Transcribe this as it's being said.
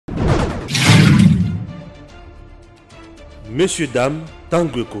Messieurs, dames,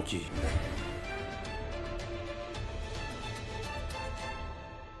 Tangue Koki.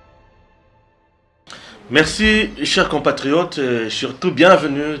 Merci, chers compatriotes, surtout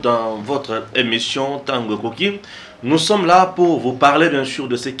bienvenue dans votre émission Tangue Koki. Nous sommes là pour vous parler bien sûr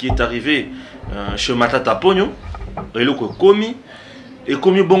de ce qui est arrivé chez Matata PONYO, et le Komi, et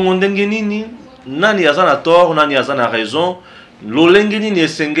comme bon nini, nani azana tort, nani azana raison. Lolengeni ni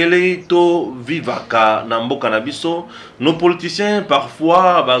sengele to vivaka na mboka na biso. Nos politiciens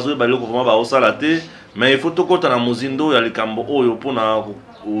parfois bazo baloko vraiment ba osalate, mais il faut to kota na muzindo ya likambo oyo pona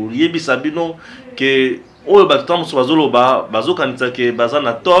yebisa bino ke oyo batam so bazolo bazo kanisa ke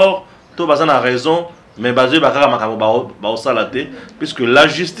bazana tort to bazana raison, mais bazo bakaka makambo ba osalate, puisque la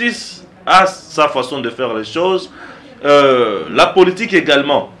justice a sa façon de faire les choses, la politique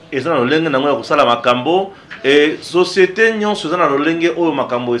également. Et ça na lenge na ngwa kosala makambo. Et société nyon sozana lolenge oyo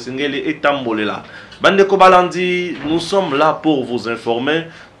makambo esengeli etambolela. Bande ko balandi, nous sommes là pour vous informer.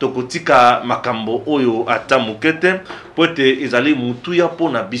 Tokotika makambo oyo atamukete pote ezali mutuya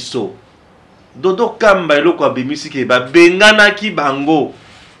pona biso. Dodo kamba eloko EBIMISI ke ba bengana ki bango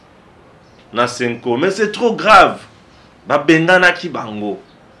na 5 ans. Mais c'est trop grave. Ba bengana ki bango.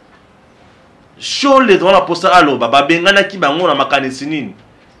 Shole dans la posta alo ba bengana ki bango na makanisi nini.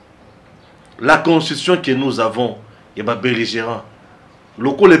 La constitution que nous avons est belligérant.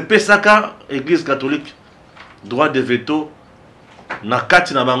 Le PSACA, Église catholique, droit de veto, na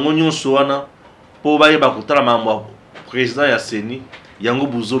kati na bango nyonso wana po ba yeba kotala mambo président ya Seni yango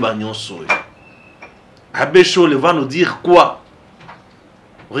buzo ba nyonso. Abbé Shole va nous dire quoi?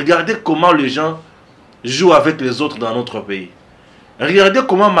 Regardez comment les gens jouent avec les autres dans notre pays. Regardez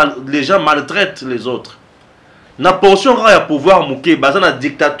comment les gens maltraitent les autres. Na portion ya pouvoir muke baza na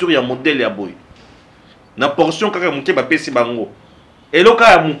dictature ya modèle ya boy. Na portion kaka muke ba pesi bango.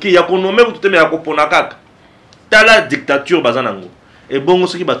 Eloka ya muke ya konome ko tuteme ya kopona kaka. Tala dictature baza nango. Et bongo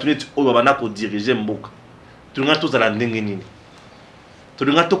soki batuneti oyo bana ko diriger mboka. Tunga to zala ndenge nini.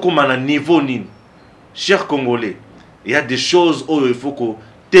 Tunga to koma na niveau nini. Chers Congolais, il y a des choses où il faut que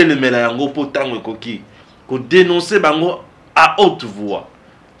telemela yango po tango ekoki. Ko dénoncer bango à haute voix.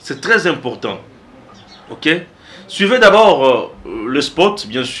 C'est très important. OK? Suivez d'abord le spot,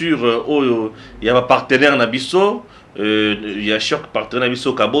 bien sûr, il y a un partenaire Nabiso, il y a chaque partenaire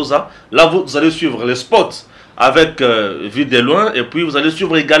Nabiso Kaboza. Là, vous allez suivre le spot avec vue de loin, et puis vous allez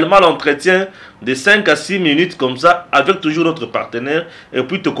suivre également l'entretien de 5 à 6 minutes comme ça, avec toujours notre partenaire, et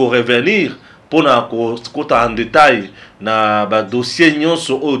puis te revenir pour en détail na dossier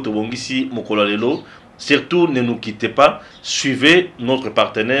nyonso o to bongisi mokolo lelo. Surtout, ne nous quittez pas, suivez notre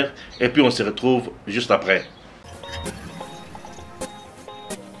partenaire, et puis on se retrouve juste après.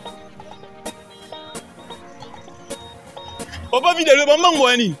 Papa vide le maman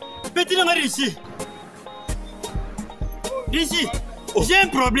Moani. Petit n'a ici. Ici, j'ai un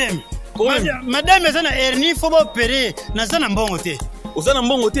problème. Madame est en hernie, faut opérer. Nazana mbongote. Ozana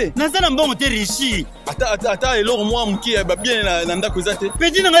mbongote. Nazana mbongote richi. Ata eloro moi muki ba bien na ndako zate.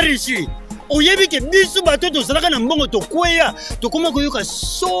 Petit n'a richi. Oyebi ke bisu bato to salaka na mbongo to kweya to koma koyoka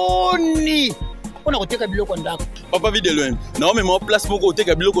soni. On a koteka biloko ndako. Papa vide loin. Non mais mon place moko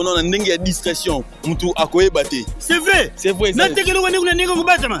koteka biloko non na ndenge ya discrétion. Mutu akoyeba te. C'est vrai. C'est vrai. Na tekelo wani kuna ndenge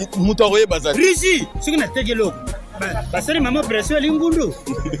kubata Mutu akoyeba za. Rishi, siki na tekelo. Basali mama pression lingundu.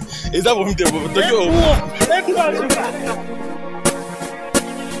 Eza bo mite bo.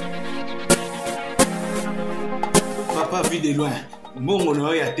 Papa vide loin. Bongo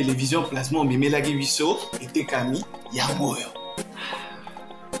no ya télévision placement memelaki biso etekami ya moyo.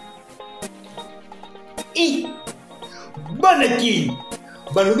 Banaki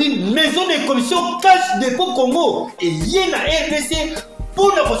balobi maison de commission cash dépôt Congo et yena RDC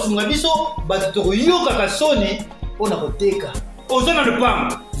pour la kosunga biso bato yoka kasone pour la koteka ozana le pam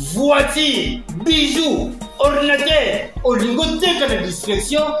voiture bijoux ordinateur olingo teka na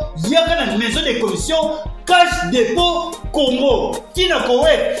discrétion yaka na maison de commission cash dépôt Congo tina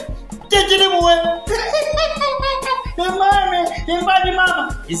kowe tetele mowe Mama,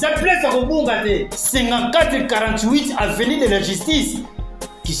 ils s'appellent à Robungate, 54-48 avenue de la Justice,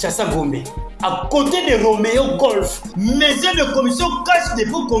 Kinshasa Gombe, à côté de Roméo Golf, maison de commission cash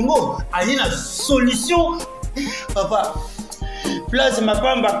dépôt Congo, a une solution. Papa, place ma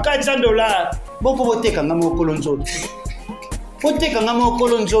femme à $400. Bon, pour voter quand même au colonzoto. Voter quand même au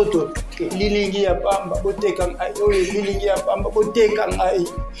colonzoto. Lilingi ya pamba, voter quand même. Lilingi ya pamba, voter quand même.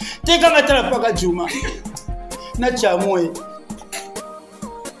 T'es quand même à la Pagajuma.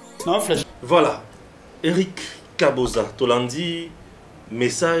 Voilà, Eric Kaboza, Tolandi,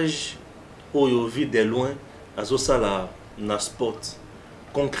 message Oyo vi de loin, Azosala na sport.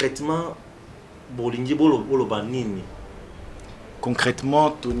 Concrètement, Bolingi Bolo Banini,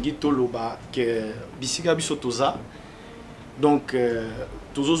 concrètement tongi toloba que bisika biso toza donc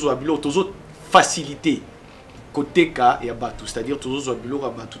tozo bilo tozo facilité côté ka et abatu, c'est-à-dire tozo bilo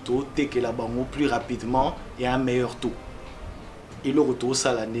abatu to que la bango plus rapidement et à un meilleur taux. Et le retour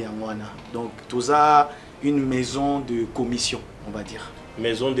ça l'année en wana. Donc toza une maison de commission, on va dire.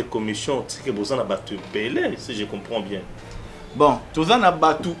 Maison de commission, c'est que vous en avez belé, si je comprends bien. Bon, toza na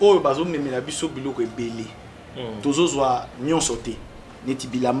batu o bazo memela biso bilo ko belé. Tozo zwa nyonso te. Neti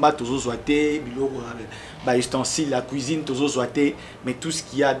bilamba tozo zwa te, bilo ba ustensile la cuisine tozo zwa te, mais tout ce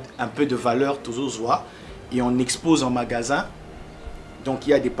qui a un peu de valeur tozo zwa et on expose en magasin. Donc il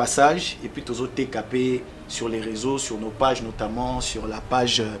y a des passages et puis tozo TKP sur les réseaux, sur nos pages, notamment sur la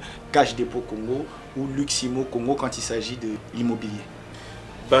page Cash Dépôt Congo ou Luximo Congo quand il s'agit de l'immobilier.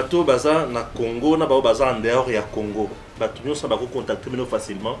 Bateau baza na Congo, na bao baza en dehors ya Congo. Bateau nous ça va contacter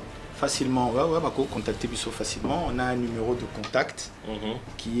facilement. Facilement, ouais, bah contacter facilement. On a un numéro de contact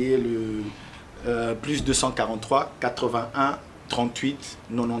qui est le plus 243 81 38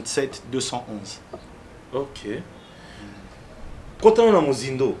 97 211. Ok. Quand on a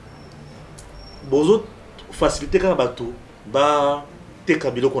Mozindo, bozo facilité ka bateau, ba teka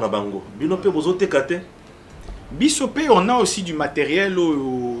biloko na bango. Bilope bozo tekate. Bisope, on a aussi du matériel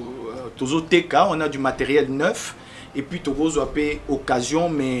tozo teka, on a du matériel neuf. Et puis tozo apé occasion,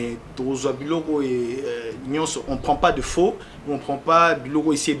 mais tozo biloko et on prend pas de faux, on prend pas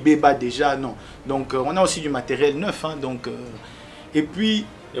biloko ici béba déjà, non. Donc on a aussi du matériel neuf, hein, donc et puis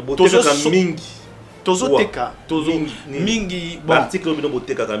tozo teka, tozo mingi, bon,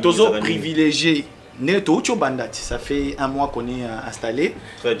 tozo privilégié. Ça fait un mois qu'on est installé.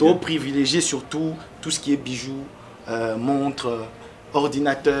 Tozo privilégié surtout tout ce qui est bijoux, montres,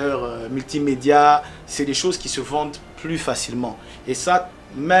 ordinateur, multimédia, c'est des choses qui se vendent plus facilement. Et ça,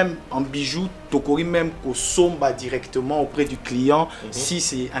 même en bijoux, tokori même qu'au somba directement auprès du client, si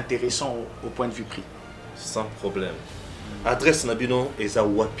c'est intéressant au point de vue prix. Sans problème. Adresse Nabino eza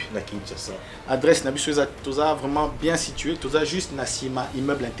wapi na Kinshasa. Adresse Nabino eza toza vraiment bien situé, toza juste Nassima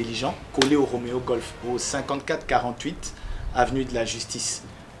immeuble intelligent collé au Roméo Golf au 54 48 avenue de la Justice.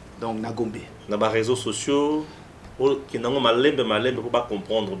 Donc Nagombe. Dans les réseaux sociaux qui n'ont malembe pour pas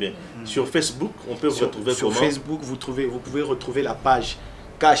comprendre bien. Sur Facebook, on peut vous retrouver sur comment? Facebook, vous pouvez retrouver la page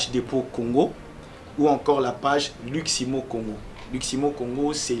Cash Dépôt Congo ou encore la page Luximo Congo. Luximo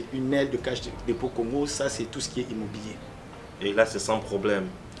Congo, c'est une aile de Cash Dépôt Congo, ça c'est tout ce qui est immobilier. Et là c'est sans problème.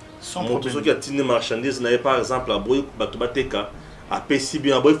 Sans problème. Ceux qui ont des marchandises, par exemple, à Boy Batubateka, à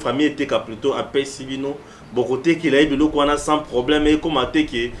Pessibino, à Boy Famille Teka plutôt, à Pessibino, Bokote qui a eu de sans problème, et comment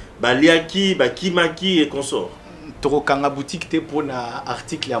Teke, Baliaki, Bakimaki et consort. Torokanga boutique te pour un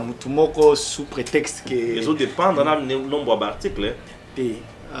article à Mutumoko sous prétexte que les autres dépendent d'un nombre d'articles.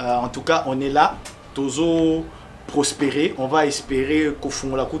 En tout cas, on est là, tozo prospérer. On va espérer qu'au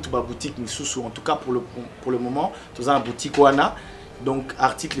fond la coûte ba boutique Nisusu. En tout cas pour le moment, tozo une boutique wana. Donc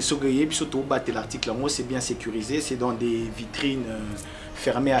article sogayé puis surtout battre l'article moi c'est bien sécurisé, c'est dans des vitrines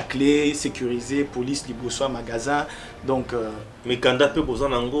fermées à clé, sécurisé, police libre magasin. Donc mais quand on peut poser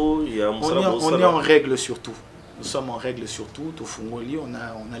nango, il y a on est en règle surtout. Nous sommes en règle surtout, au Fongoli, on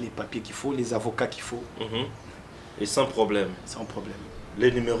a les papiers qu'il faut, les avocats qu'il faut. Et sans problème. Sans problème.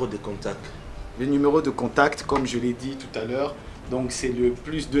 Les numéros de contact. Le numéro de contact, comme je l'ai dit tout à l'heure, donc c'est le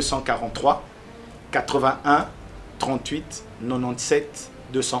plus 243 81 38 97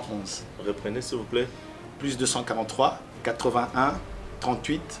 211. Reprenez s'il vous plaît. Plus 243 81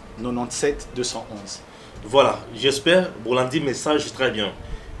 38 97 211. Voilà, j'espère, Bolandi, message très bien.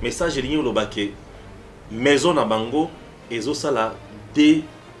 Message lié au Lobaké. Maison na bango ezo sala des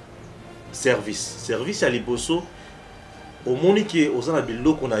services à liboso au moniki ozana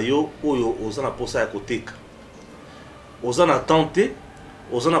biloko na yo oyo ozana posa ya koteka ozana tenter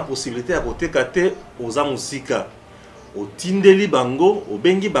ozana possibilité ya koteka te oza musika otindeli bango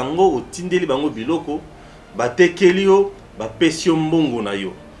obengi bango otindeli bango biloko batekeli yo bapesi yo mbongo na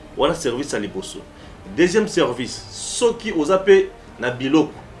yo wana service à liboso. Deuxième service soki ozape na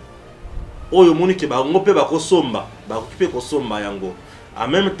biloko oyo moni ke bango pe bakosomba bakokipe kosomba yango en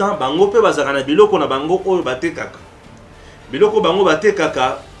même temps bango pe bazaka na biloko na bango oyo batekaka biloko bango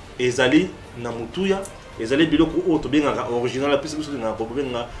batekaka ezali na mutuya ezali biloko oyo tobengaka original apesi biso na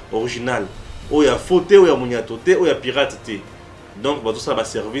kobenga original oyo ya faute oyo ya munyato te oyo ya pirate te. Donc bazosala ba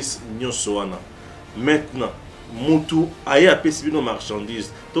service nyonso wana. Maintenant mutu aye apesi bino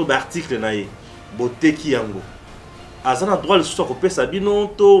marchandise to ba article na ye boteki yango azana droit le soir kopesa bino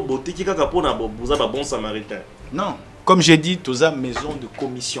to boteki kaka pona boza ba bon samaritain. Non, comme j'ai dit, toza maison de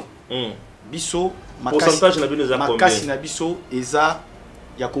commission. Biso pourcentage na bino za combien? Makasi na biso eza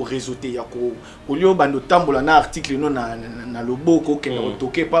ya ko réseauter ya ko olio bando tambola na article non na loboko ke na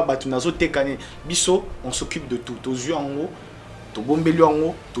toke pa batu nazo tekane biso on s'occupe de tout to zu ango to bombeli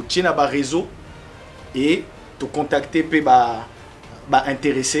ango to tiena ba réseau et to contacter pe ba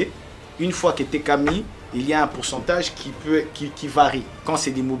intéressé. Une fois que tu es commis, il y a un pourcentage qui varie. Quand c'est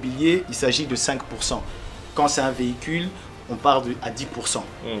des mobiliers, il s'agit de 5%. Quand c'est un véhicule, on part à 10%.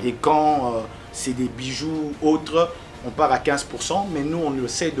 Et quand c'est des bijoux autres, on part à 15%. Mais nous, on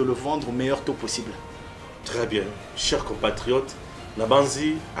essaie de le vendre au meilleur taux possible. Très bien. Chers compatriotes, la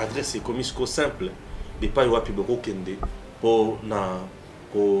banzi adresse est commis simple. De pas y avoir plus beaucoup pour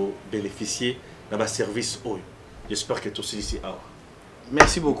bénéficier d'un service. J'espère que tout ceci est.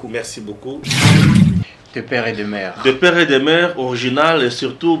 Merci beaucoup. Merci beaucoup. De père et de mère. De père et de mère, original et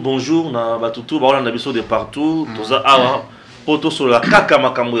surtout bonjour na batutu ba on a besoin de partout. Toza awa poto sur la kaka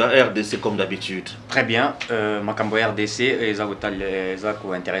makambo ya RDC comme d'habitude. Très bien. Makambo RDC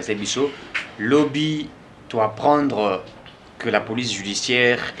ezako intéressé biso. Lobby doit apprendre que la police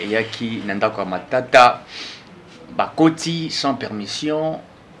judiciaire eyaki nandako matata bakoti sans permission.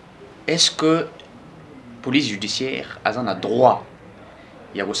 Est-ce que police judiciaire a droit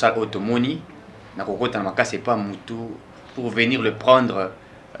il y a ça automoni na kokota na makase pas mutu pour venir le prendre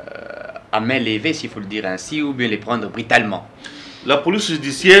à main levée s'il faut le dire ainsi ou bien les prendre brutalement? La police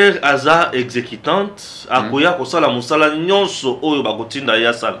judiciaire aza exécutante akoya kosala musala nyonso oyo bakotinda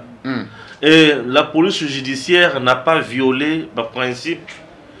ya sala. Et la police judiciaire n'a pas violé le principe.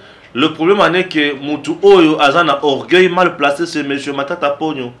 Le problème est que mutu oyo aza na orgueil mal placé, c'est monsieur Matata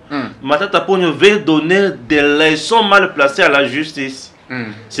Ponyo. Matata Ponyo veut donner des leçons mal placées à la justice.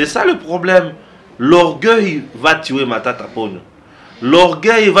 C'est ça le problème. L'orgueil va tuer Matata Ponyo.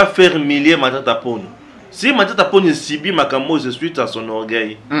 L'orgueil va faire humilier Matata Ponyo. Si Matata Ponyo subit Makambo, c'est suite à son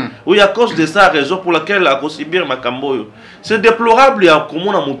orgueil. Oui, à cause de ça, raison pour laquelle il a subir Makambo. C'est déplorable. Il y a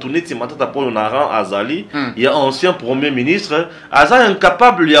comment on a monté Matata Ponyo Naran Azali. Il y a ancien premier ministre. Aza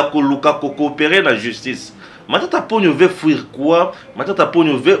incapable de coopérer dans la justice. Matata Ponyo veut fuir quoi? Matata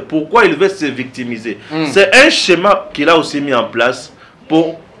Ponyo veut pourquoi il veut se victimiser? C'est un schéma qu'il a aussi mis en place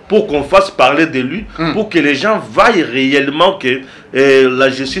pour qu'on fasse parler de lui, pour que les gens voient réellement que la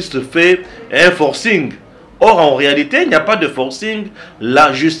justice fait un forcing. Or, en réalité, il n'y a pas de forcing.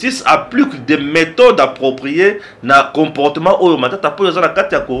 La justice applique des méthodes appropriées dans le comportement où Matata Ponyo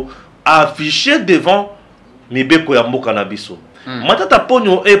affiché devant Mibeko ya Mboka na biso. Matata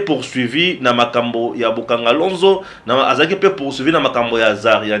Ponyo est poursuivi na makambo ya Bokanga Lonzo, na azaki pe poursuivi na makambo ya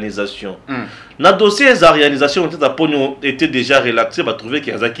zarianisation. Na dossier zarianisation, Matata Ponyo était déjà relaxé, va trouver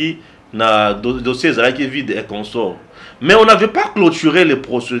qu'il azaki na dossier zariaki vide et consort. Mais on n'avait pas clôturé le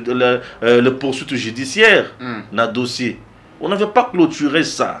poursuite judiciaire na dossier. On n'avait pas clôturé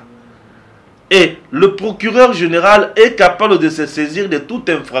ça. Et le procureur général est capable de se saisir de toute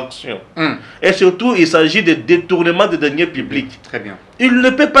infraction. Et surtout, il s'agit de détournement de deniers publics. Très bien. Il ne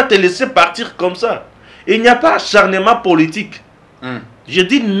peut pas te laisser partir comme ça. Il n'y a pas acharnement politique. Je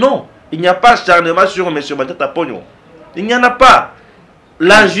dis non. Il n'y a pas acharnement sur M. Matata Ponyo. Il n'y en a pas.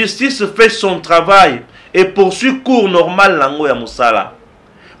 La justice fait son travail et poursuit cours normal Lango ya Moussala.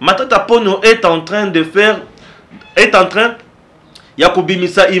 Matata Ponyo est en train de faire...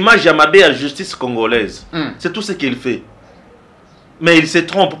 Yakobimisa image Yamabe à la justice congolaise. C'est tout ce qu'il fait. Mais il se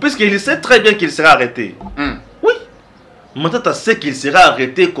trompe, puisqu'il sait très bien qu'il sera arrêté. Oui. Matata sait qu'il sera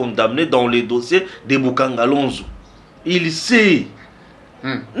arrêté, condamné dans les dossiers de Bokanga Lonzo. Il sait.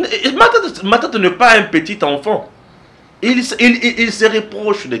 Matata n'est pas un petit enfant. Il se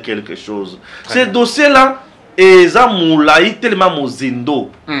reproche de quelque chose. Ces dossiers-là, ils ont tellement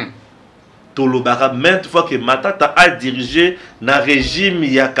mozindo. Tolobara maintes fois que Matata a dirigé na régime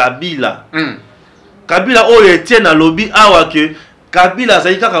ya Kabila. Kabila tient na lobby awa que Kabila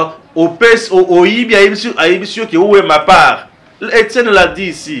zaïka au pes au yibi aïbisio que où est ma part. Etienne l'a dit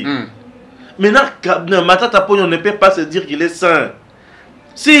ici. Maintenant Matata Ponyo ne peut pas se dire qu'il est saint.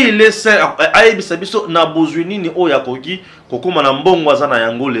 Si il est saint, aïbisabiso na bozuni ni o yakoki kokoma na mbongo za na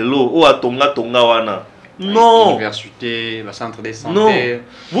yango lelo o atonga tonga wana. Non. Université, le centre de santé. Non.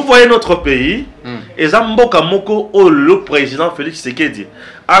 Vous voyez notre pays, et Zamboka Moko, le président Félix Tshisekedi,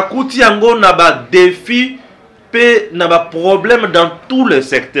 Akouti Yango n'a pas défi, n'a pas problème dans tous les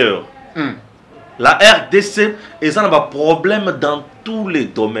secteurs. La RDC, ils ont pas problème dans tous les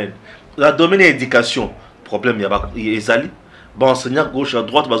domaines. La domaine éducation, problème il y a bon enseignant gauche à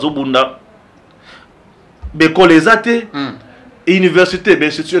droite, bazo bunda. Beko les athées. Université, bien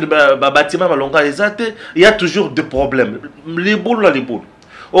sûr, bâtiment, il y a toujours des problèmes. Les boules, les boules.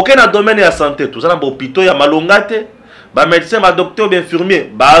 Aucun domaine de la santé, tout ça, dans l'hôpital, il y a malongate, les médecins, les docteurs, les infirmiers,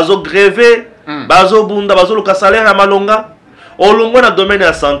 bazo grévé, bazo bunda, bazo le salaire à malonga. olongo na domaine de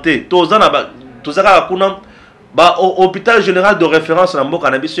la santé tozaka kuna ba hôpital général de référence na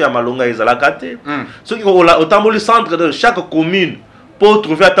mboka na biso ya malonga ezalaka te soki otamboli centre de chaque commune pour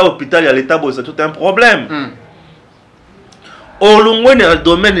trouver un hôpital à l'état c'est tout un problème olongo na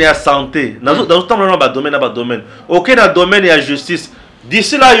domaine de la santé dans le domaine aucun domaine de la justice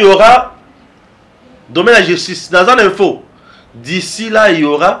d'ici là il y aura domaine de la justice dans un info d'ici là il y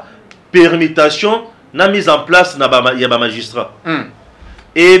aura permutation na mise en place na ba magistrat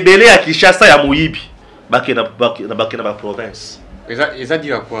et belé à Kinshasa ya Moyibi baké na province et ça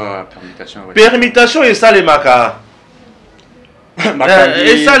dit à quoi permutation permutation et ça les maka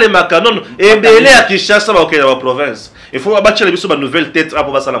et ça les maka non et belé à Kinshasa baké na province il faut abattre les biso ba nouvelle tête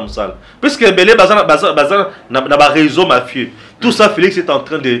pour basala musala puisque belé bazana na ba réseau mafieux tout ça Félix est en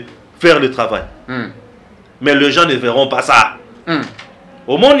train de faire le travail mais les gens ne verront pas ça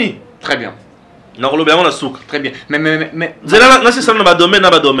au moni très bien. Très bien. Mais c'est ça dans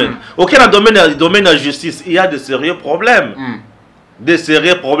domaine. Ok, dans domaine de justice, il y a de sérieux problèmes. Des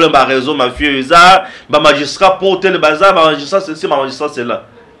sérieux problèmes par réseau mafieux, magistrat pour tel bazar, magistrat c'est magistrat c'est là.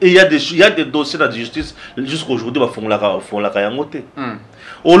 Et il y a des dossiers de justice jusqu'aujourd'hui font la kayangote.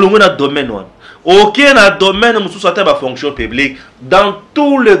 Au long de domaine aucun domaine où sous la fonction publique dans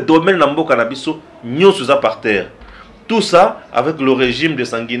tous les domaines de la cannabiso, nous sommes par terre. Tout ça avec le régime des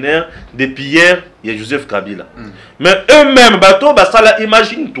sanguinaires, des Pierre et Joseph Kabila. Mais eux-mêmes,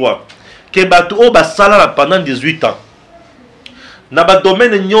 imagine-toi que Bato Basala pendant 18 ans. Dans le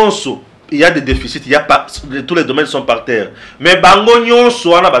domaine nyonso, il y a des déficits, il y a pas, tous les domaines sont par terre. Mais Bango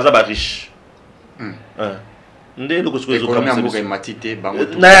nyonso, on a bazaba riche. Tout le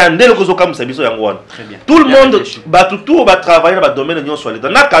monde va travailler dans le domaine de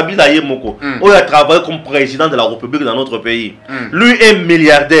l'État. Kabila a travaillé comme président de la République dans notre pays. Lui est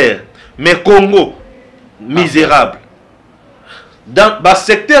milliardaire, mais Congo, misérable. Dans le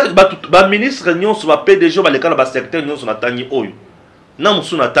secteur, le ministre va PDG, dans le secteur, nous sommes tangi oyo. Nous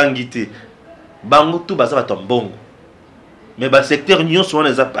sommes tangi te. Bango tout bazaba tambongo. Mais le secteur, nous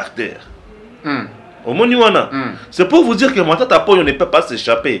sommes par terre. C'est pour vous dire que Matata Ponyo ne peut pas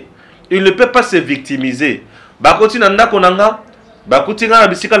s'échapper. Il ne peut pas se victimiser. Bakoti nanda konanga, bakoti nga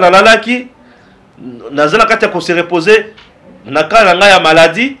bisika na lalaki, nazala kati ko se reposer, nakala nga ya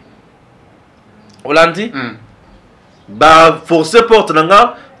maladie. Olandi. Ba forcer porte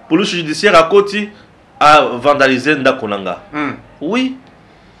nanga, police judiciaire à côté a vandaliser nda konanga. Oui.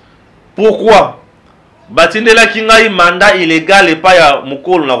 Pourquoi? Batindela kingai mandat illégal et pas ya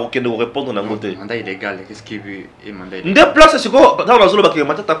mukolo na kokende ko répondre na ngote. Mandat illégal, qu'est-ce qui veut et mandat illégal? Nde place c'est quoi dans la zone bakema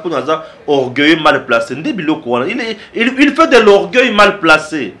Matata Ponyo za orgueil mal placé. Nde biloko wana. Il fait de l'orgueil mal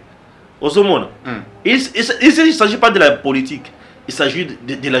placé. Ozomona. Il s'agit pas de la politique, il s'agit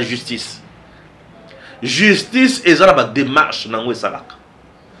de la justice. Justice et ça la démarche na ngwe salaka.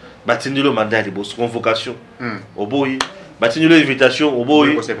 Batindelo mandat libos convocation. Oboyi. Batindelo invitation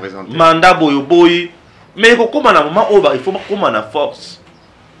oboyi. Mandat boyi. Mais comme à un moment il faut comme à force.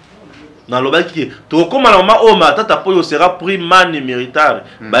 Dans le bas qui tu comme à un moment Matata Ponyo sera pris man méritable.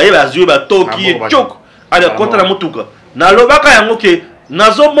 Bah il va jouer bah toki chok. Allez contre la mutuka. Na lobaka yango ke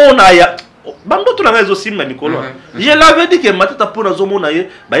nazo mona ya bando to na réseau sim na mikolo. Je l'avais dit que Matata Ponyo nazo mona ye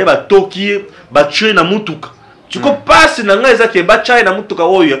bah il va toki bah tuer na mutuka. Tu peux passer na ngaza ke ba chai na mutuka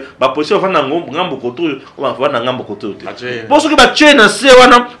oyo ba position fana ngambo koto o ba fana ngambo koto te. Pour ce que ba tuer na se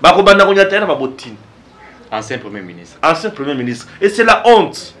wana ba ko banda ko nyata na ba botine. Ancien Premier ministre. Ancien Premier ministre. Et c'est la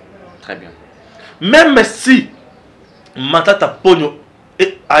honte. Très bien. Même si Matata Ponyo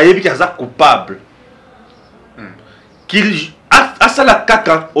est coupable, qu'il a ça la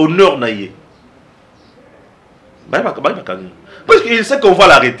caca honneur naïe. Parce qu'il sait qu'on va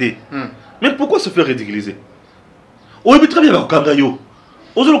l'arrêter. Mais pourquoi se faire ridiculiser? On est très bien avec Kangayo.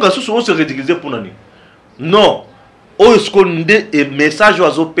 On se ridiculiser pour nani. Non. On est message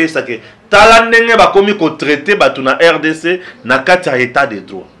oiseau pesa que talanenge ba komi ko traiter batu na RDC na kati ya état de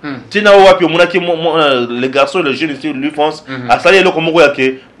droit. Tina wapi omona ki les garçons les jeunes ici lui foncent à saluer le komoko ya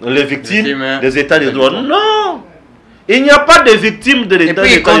que les victimes des états de droit. Non. Il n'y a pas de victimes de l'état de droit. Et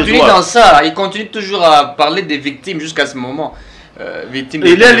puis il continue dans ça, il continue toujours à parler des victimes jusqu'à ce moment. Victimes.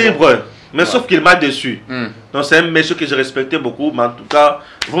 Il est libre. Mais sauf qu'il m'a déçu. Donc c'est un monsieur que je respectais beaucoup, mais en tout cas,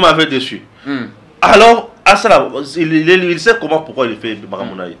 vous m'avez déçu. Alors, il sait comment, pourquoi il fait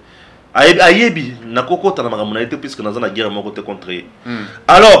Maramonaï. Ayebi, na koko tana Maramonaï, puisque dans la guerre, mon côté contre.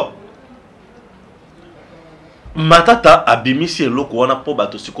 Alors, Matata EBIMISI eloko wana po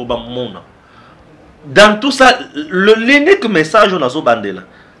bato sikoba mona. Dans tout ça, l'unique message on a zo bandela,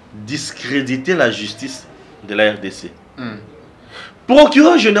 discréditer la justice de la RDC.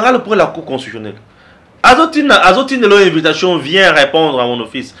 Procureur général pour la Cour constitutionnelle. Azotine l'invitation, viens répondre à mon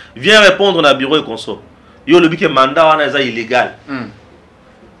office, viens répondre dans le bureau et conso. Yo le bique mandat est illégal.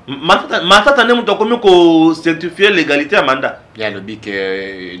 Matata ne montre comment qu'on certifie l'égalité à mandat. Il y a le bique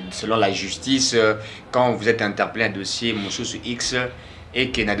selon la justice, quand vous êtes interpellé un dossier, mon sous X,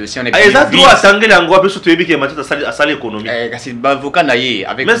 et que dans le dossier on est. Ils ont droit à s'engager en gros, surtout bique matata à salle économique. C'est avocat naïe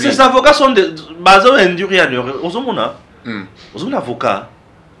avec. Mais ces avocats sont des bases endurés. Aux hommes avocat,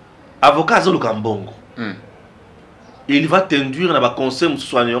 avocat azolo kambongo. Il va t'induire dans le conseil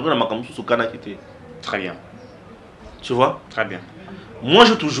soigneur dans ma campagne sous canakité. Très bien. Tu vois? Très bien. Moi,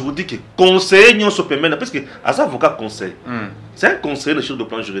 je toujours dit que conseiller n'y se permet parce que à ça avocat conseil. C'est un conseiller sur le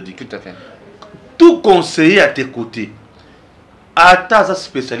plan juridique. Tout à fait. Tout conseiller à tes côtés. À ta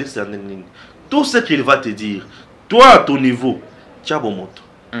spécialiste en ligne. Tout ce qu'il va te dire, toi à ton niveau, tu as bon moto.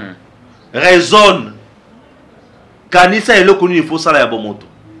 Raisonne. Kanisa est le connu, il faut ça là à bon moto.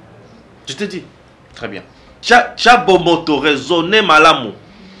 Je te dis. Très bien. Tcha bomoto raisonner malamu.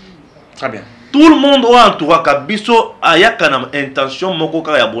 Très bien. Tout le monde a entouré Kabiso ayaka na intention moko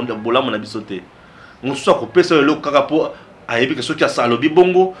ka ya bola mon abisote. On soit coupé sur le kaka pour ayebi que ce qui a salobi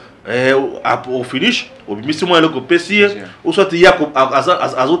bongo au finish au bimisi mo le coupé si ou soit ya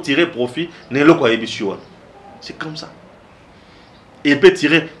azo tirer profit ne le ko ayebi sur. C'est comme ça. Il peut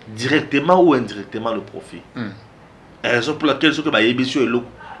tirer directement ou indirectement le profit. Raison pour laquelle ce que ba yebi sur le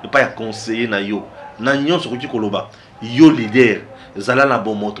pas ya conseiller na yo. Na nyon so ki koloba yo leader zala na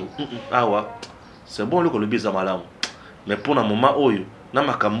bon moto awa c'est bon le ko le biza malamu mais pour un moment oyo na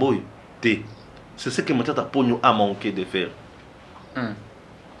makambo oyo te c'est ce que Matata PONYO a manqué de faire.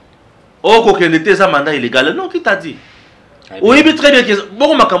 Oh ko kende te za mandat illégal non qui t'a dit oui bien très bien que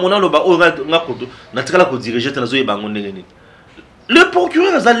bon makambo na loba o nga koto na tikala ko diriger na zo yebango ndenge ni le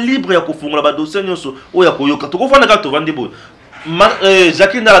procureur za libre ya kofungola ba dossier nyonso o ya koyoka to ko fana ka to vandi boy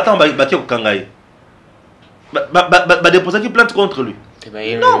Jacqueline na la temps ba ki ko kangai déposer une plainte contre lui.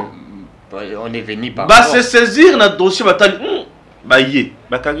 Non. On est venu par. Se saisir dans le dossier.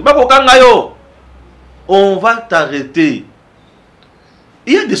 On va t'arrêter.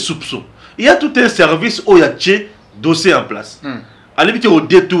 Il y a des soupçons. Il y a tout un service où il y a des dossiers en place. Allez vite au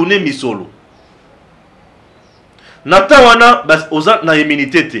détourner misolo. Natawana oza na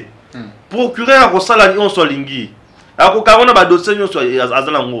immunité. Procureur a rosala on soit lingi. Akokarona ba dossier on soit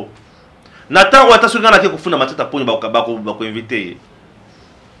azalango. Nathan ou attention quand on a quelque chose Matata PONYO bako invité.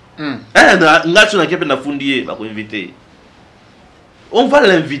 Ngacho na kepe na fundier bako invité. On va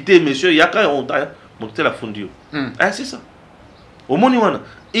l'inviter monsieur yaka on t'a monté la fondue. C'est ça. Au moment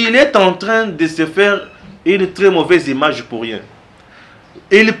il est en train de se faire une très mauvaise image pour rien.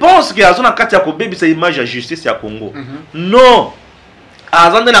 Il pense que azona kati ya ko baby sa image à justice ya Congo. Non.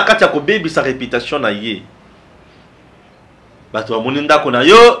 Azanda na kati ya ko baby sa réputation na ye.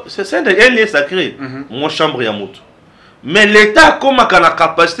 C'est un lieu sacré. Mon chambre ya moto. Mais l'État comme a la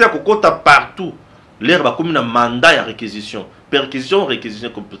capacité à kokota partout. L'air va comme un mandat à réquisition. Perquisition,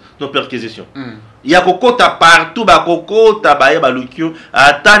 réquisition, non perquisition. Il y a kokota partout, ba kokota ba balukio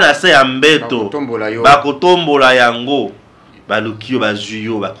atana se ambeto. Ba kotombola yango. Ba lukio ba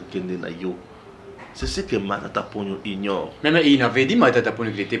zuyo ba kokende na yo. C'est ce que Matata PONYO ignore. Mais il avait dit Matata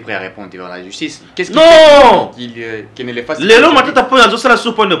PONYO qu'il était prêt à répondre devant la justice. Qu'est-ce qu'il ne le fasse pas? Les lots Matata PONYO ont ça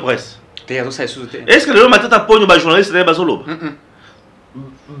sous point de presse. Est-ce que les lots Matata PONYO ba journaliste n'est pas solo?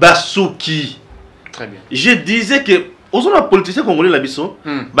 Basuki. Très bien. Je disais que aux autres politiciens congolais la biso,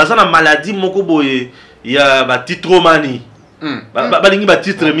 bazana maladie moko boye, il y a ba titromanie. Balingi ba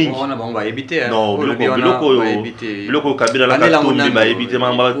titre mingi. On va éviter. Non, biloko kabila la katumbi ba éviter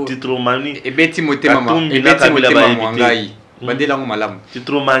mamba titromanie. Et beti motema mama. Et beti motema mwangai. Bandela ngo malamu.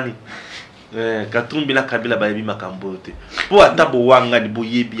 Titromanie. Katumbi la kabila ba yebi makambo te. Po atabo wanga ni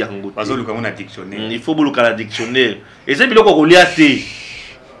boyebi yango. Bazoluka mona dictionnaire. Il faut buluka la dictionnaire. Et c'est biloko kolia te.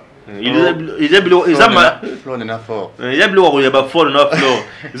 Il est biloko ezama flore na fort. Il y a biloko ko yeba fort na flore.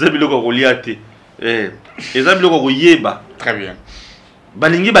 Il est biloko kolia te. Ezama biloko ko yeba. Très bien.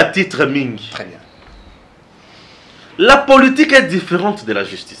 Balingi ba titre mingi. Très bien. La politique est différente de la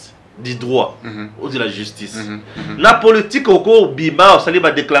justice, du droit ou de la justice. La politique au bima, ça ba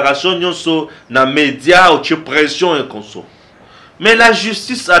déclaration nyonso na média ou pression et conso. Mais la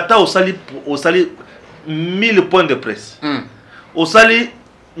justice attend au sali 1000 points de presse. Au sali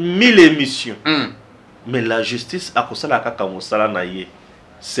 1000 émissions. Mais la justice a kosala kaka mosala na ye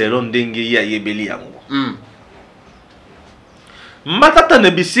selon ndenge ya yebeli yango. Matata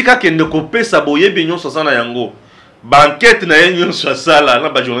ne bisika ke ne kopesa boyebi nyonso sana yango. Banquette na ye nyonso sala na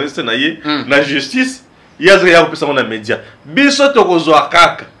ba journaliste na ye na justice yazo ya kopesa na média. Biso tokozwa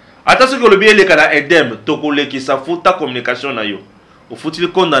kaka. Ata soki le biele kana edem tokolekisa futa communication na yo. O futili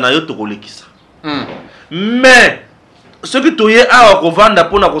konda na yo tokolekisa. Mais ce que tu as revendre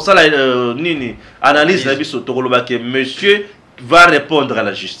pour la analyse la vie monsieur va répondre à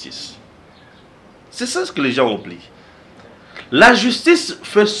la justice. C'est ça ce que les gens oublient. La justice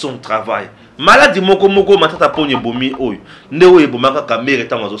fait son travail. Maladi moko matata ponye bomi oyo ndeo ebomaka kamere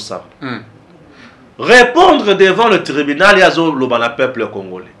tango sam. Répondre devant le tribunal yazo lobana peuple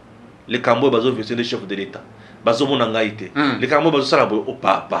congolais. Les Cambo bazo verser des chefs de l'État. Bazo monanga ité. Les Cambo bazo sala au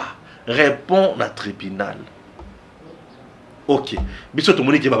papa. Répond au tribunal. Ok. Biso to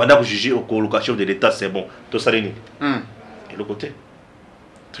moni ke babanda ko juger au colocation de l'État c'est bon. To salini. Et le côté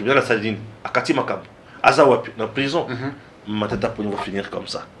tribunal a salini akati makambo. Aza wapi na prison. Matata ponye va finir comme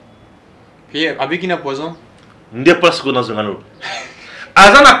ça. Puis avec qui na poison? Ndé parce que dans un autre.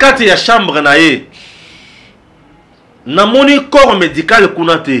 Aza na kati ya chambre na ye. Na moni corps médical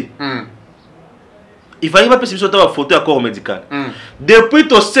kunate. Il va y avoir possibilité de photo à corps médical. Depuis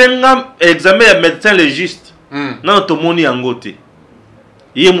ton 5 ans examen ya médecin légiste. Non to moni angote.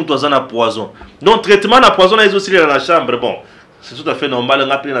 Yé muto aza na poison. Donc traitement na poison na aussi dans la chambre bon. C'est tout à fait normal on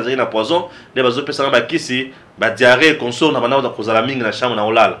appelle na poison, les bazo pesa ba kisi, ba diarrhée consort na bana za kozala mingi na chambre na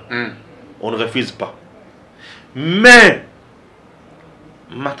olala. On ne refuse pas. Mais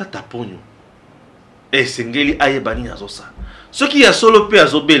matata ponyo et sengeli ayebani azosa. Ce qui a solo pe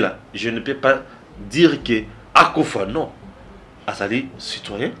azobela, je ne peux pas dire que akofa non. Asali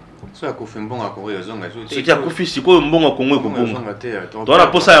citoyen. Ce qui a mbongo Congo yazonga. Ce qui a kofi siko mbongo Congo ekobongo. Dans la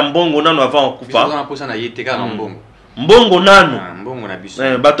posa ya mbongo nano avant kufa. Dans la posa na yeteka na mbongo. Mbongo nano. Mbongo na biso.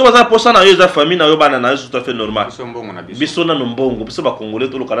 Bato baza posa na yo za famille na yo bana na yo tout à fait normal. Biso mbongo na biso. Biso nano mbongo, biso ba congolais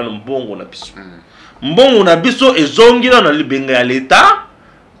to lokana mbongo na biso. Mbongo na biso ezongila na libenga ya l'État.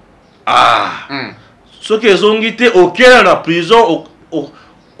 Ce qui est ongité auquel la prison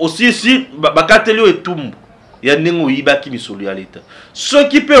aussi si bakateli etumbu ya ningo yibaki misolo ya l'État. Ce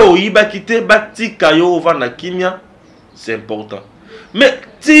qui peut oyibaki te batika yo vana kimia, c'est important. Mais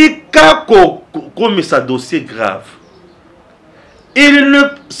tika comme ça dossier grave.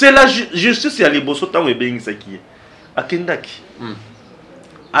 C'est la justice ya liboso tango ebengisa ki. Akendaki.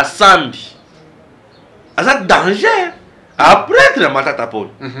 A sambi. Asa danger. Après la matata pole.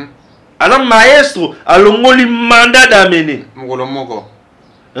 Alors maestro alongoli mandat d'amener.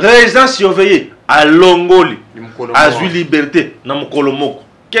 Résidence surveillée à Longoli. Azui liberté na Mokolomoko.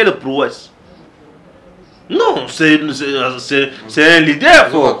 Quelle prouesse. Non, c'est un leader.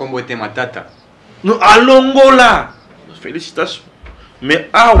 Non, à Longola. Félicitations. Mais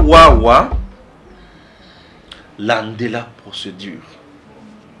à Wawa, l'ande la procédure.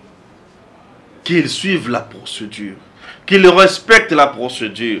 Qu'ils suivent la procédure. Qu'ils respectent la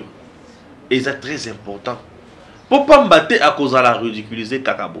procédure. Et c'est très important. Pour ne pas me battre à cause de la ridiculiser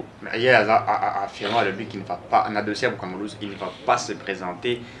Kakabo. Il y a affirmé à lui qu'il ne va pas, en dossier à Bukamoulous, il ne va pas se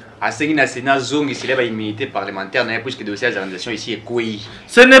présenter. À ce qu'il Sénat zone, il s'élève à l'immunité parlementaire, puisque le dossier de l'organisation ici est quoi.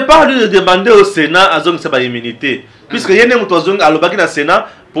 Ce n'est pas lui de demander au Sénat à zone sa immunité. Puisque il y a une zone à l'obaki dans le Sénat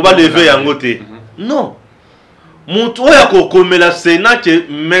pour pas lever un côté. Non. Mon tour est comme le Sénat que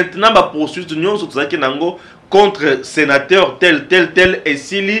maintenant va poursuivre l'union sur ça qui nango contre sénateur tel et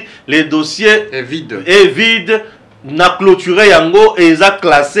si les dossiers est vide n'a clôturé yango et ils a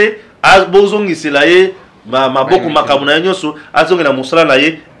classé à bozongi selaye maboko makamuna nyoso azongi na musala na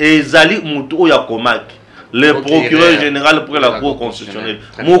ye et zali mutu oya komaki le procureur général pour la cour constitutionnelle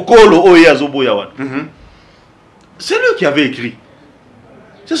mokolo oya zoboya wana. C'est lui qui avait écrit,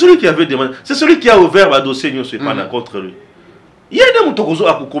 c'est celui qui avait demandé, c'est celui qui a ouvert le dossier nyoso pendant contre lui. Il y a des gens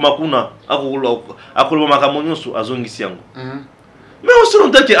akukuma akoloba makambo nyonso azongisi yango. Mais aussi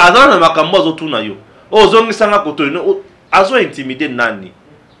longtemps que azana makambo azotuna yo ozongisanga koto no azo intimider nani.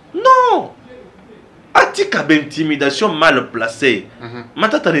 Non, atika d'intimidation mal placée.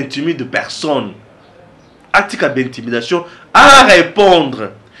 Matata n'intimide personne. Atika d'intimidation à répondre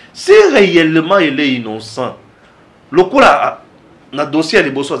si réellement il est innocent. Le coup là na dossier les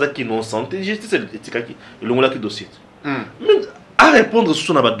bosso azaki innocent justice etika ki longola ki dossier. Mais à répondre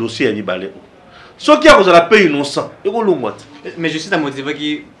sur un dossier à Nibale. Ce qui a causé la paix innocent. Mais je suis à motiver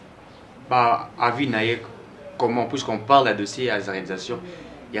qui a vu comment, puisqu'on parle d'un dossier à la réalisation,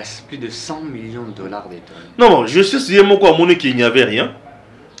 il y a plus de 100 millions de dollars d'état. Non, je sais si qu'il n'y avait rien.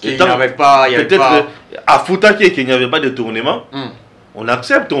 Qu'il n'y avait pas. Peut-être à Foutaki qu'il n'y avait pas de tournement. On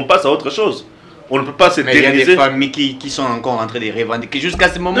accepte, on passe à autre chose. on ne peut pas Mais il y a s'éterniser. des familles qui sont encore en train de revendiquer jusqu'à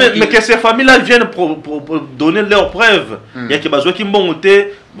ce moment. Mais que ces familles-là viennent pour donner leurs preuves. Il y a qui besoin qui m'ont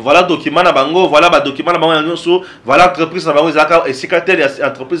monté, voilà document na bango, voilà document na bango, voilà entreprise na bango, et si cartel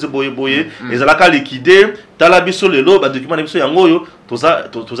entreprise boye, ils allaient liquider, talabiso le lot, document na biso yango yo, tout ça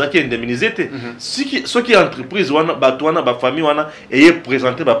qui est indemnisé. Ceux qui entreprise wana, batouana, ba famille wana, ayez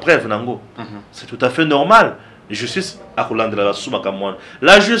présenté ba preuve nango. C'est tout à fait normal. Justice à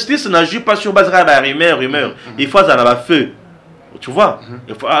la justice n'agit pas sur base de rumeur. Il faut avoir feu. Tu vois,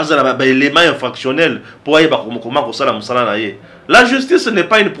 il faut avoir des éléments infractionnels pour aller comment ça la. La justice n'est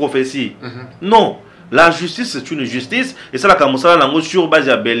pas une prophétie. Non, la justice c'est une justice et ça la commencé sur base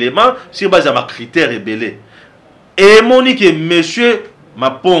de éléments, sur base de critères et belé. Et Monique monsieur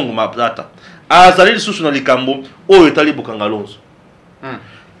Mapong Matata. Azali sous dans les cambo au Italie Bukangalonzo.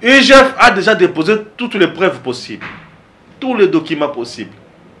 UGF a déjà déposé toutes les preuves possibles, tous les documents possibles.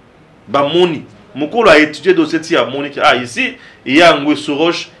 Bamoni, Mokolo a étudié le dossier à Moni. Ah, ici, il y a un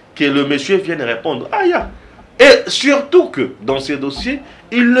Roche que le monsieur vienne répondre. Ah, il y a. Et surtout que dans ces dossiers,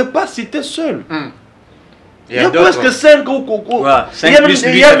 il ne pas cité seul. Il y a presque 5 Coco. Il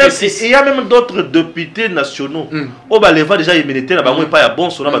y a même d'autres députés nationaux. Oh, bah, les va déjà immunité là, bah, moi, pas à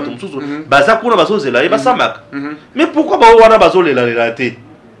bon, son abatum sous. Bah, ça, qu'on a besoin de là, il va ça, Mac. Mais pourquoi, bah, on a besoin de la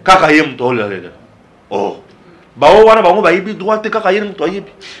kakayem to la oh bao wana bango ba yibi droite kakayem to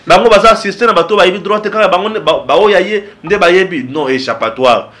yibi bango baza assister na bato ba yibi droite kaka bango bao yaye nde ba yibi non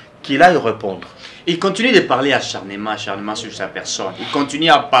échappatoire qu'il aille répondre. Il continue de parler acharnement sur sa personne. Il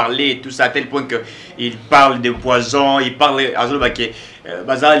continue à parler tout ça à tel point que il parle de poison, il parle azolo ke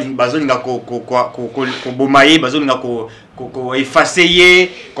bazali nga ko bomaye bazali nga ko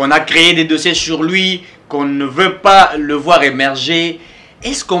effacer, qu'on a créé des dossiers sur lui, qu'on ne veut pas le voir émerger.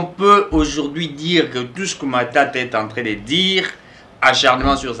 Est-ce qu'on peut aujourd'hui dire que tout ce que Matata est en train de dire,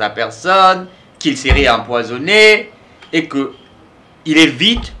 acharnement sur sa personne, qu'il serait empoisonné, et qu'il est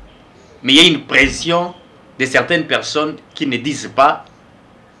vide, mais il y a une pression de certaines personnes qui ne disent pas,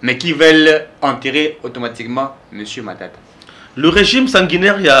 mais qui veulent enterrer automatiquement M. Matata? Le régime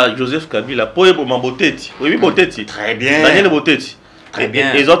sanguinaire, il y a Joseph Kabila, Poebo Mamboteti. Oui, Boteti. Très bien. Daniel Boteti. Très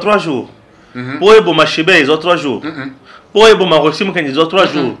bien. Ils ont 3 jours. Poebo Machebe, ils ont 3 jours. Pour Ebo Roxim, ils ont 3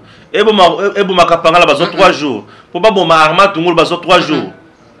 jours. Ebo Makapangala, ils ont 3 jours. Pour Babo Arma, ils ont 3 jours.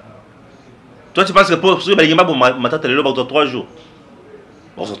 Toi, tu penses que pour ceux qui ont Matata, ils ont 3 jours.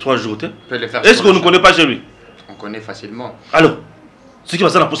 Ils ont 3 jours. Est-ce qu'on ne connaît pas chez lui? On connaît facilement. Alors, ceux qui ont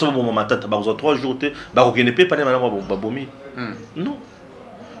pour Matata, ils ont 3 jours. Ils ne peuvent pas aller à Babomi. Non.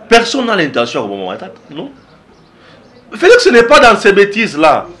 Personne n'a l'intention de Matata. Non. Félix n'est pas dans ces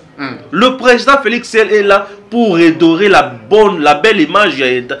bêtises-là. Le président Félix est là pour redorer la belle image.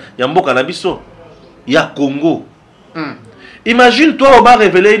 Il y a Mboka Nabiso. Il y a Congo. Imagine, toi, on va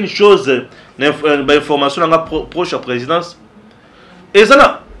révéler une chose, une information proche à la présidence. Et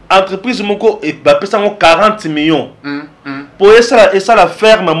ça, l'entreprise Moko est 40 millions. Pour ça, la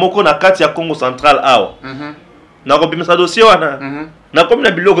ferme Moko na kati ya Congo central. Na robimi sa dossier wana. Na comme na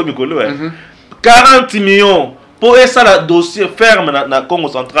biloko mikolo. 40 millions. Pour ça, le dossier ferme dans le Congo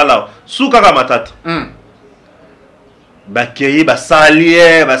central là, sous Matata. Bakeye,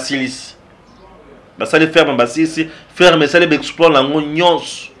 Basalier, Basilis. Basali ferme, Basili, ferme, ça les exploit la nyons.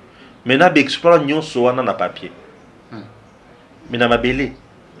 Maintenant, exploit nyons sur un papier. Mais dans ma belé,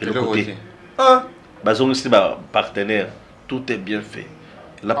 de l'autre côté. Bazon ici, partenaire, tout est bien fait.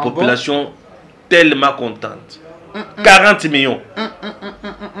 La population tellement contente. 40 millions.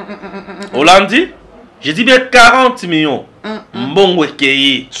 Hollandi? Je dis bien 40 millions. Mbongo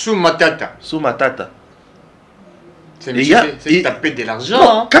Keye. Sous Matata. Sous Matata. C'est taper de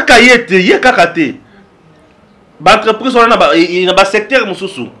l'argent. Kakayete, il y a kakate. L'entreprise, il y a un secteur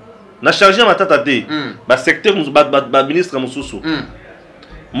Moussoussou. On a chargé Matata de. Le secteur, le ministre Moussoussou.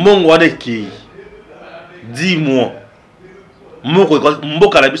 Mbongo Keye. 10 mois. Mbongo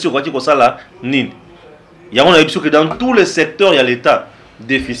Kalabiso, quoi qu'il y ait là, il y a un que dans tous les secteurs, il y a l'État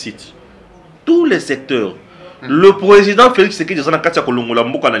déficit. Tous les secteurs. Le président Félix Sekedi est en Kolongola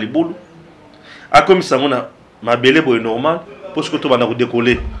Mboka na libulu. A comme ça ma belle est normal parce que tout va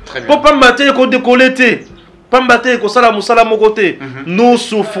décoller. Pour pas mater ko décoller té. Pas mater ko sala musala mon côté. Nous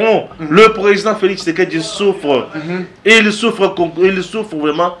souffrons. Le président Félix Sekedi souffre. Et il souffre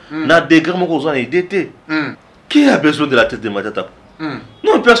vraiment na degré mon cause DT. Qui a besoin de la tête de Matata?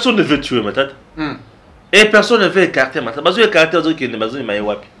 Non, personne ne veut tuer Matata. Et personne ne veut écarter Matata. Parce que écarter qui ne besoin de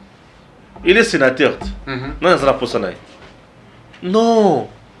wapi. Il est sénateur. Non, c'est la personne. Non.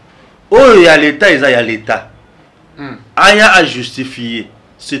 Oh, il y a l'État, il y a l'État. Il y a à justifier.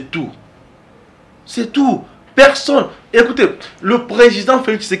 C'est tout. C'est tout. Personne. Écoutez, le président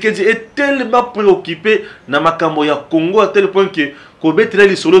Félix Tshisekedi est tellement préoccupé dans makambo ya Congo à tel point que Kobetele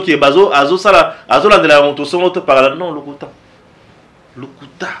li solo qui est bazo azo sala azo la de la montoson autre par là non le kuta.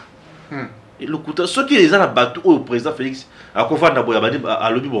 Le kuta ceux qui les a battu au président Félix à Confondu à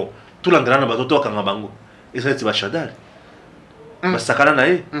lobby bon tout l'engrais na bazo to kanga bango et ça c'est bachadar. Sakana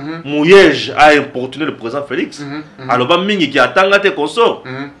nae Mouyej a importuné le président Félix. Alors ba mingi qui attend te consort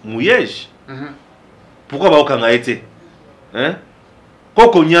Mouyej. Pourquoi ba okanga été hein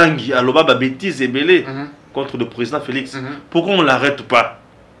Koko Nyangi aloba ba bêtise ebelé contre le président Félix. Pourquoi on l'arrête pas?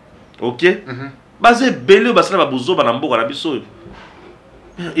 OK? Basé belé basala ba bozo ba nambo na biso.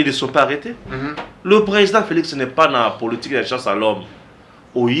 Ils ne sont pas arrêtés. Le président Félix n'est pas dans la politique de la chasse à l'homme.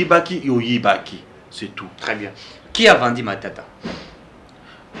 Oyibaki, c'est tout. Très bien. Qui a vendu Matata?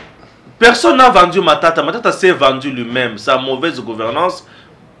 Personne n'a vendu Matata. Matata s'est vendu lui-même. Sa mauvaise gouvernance,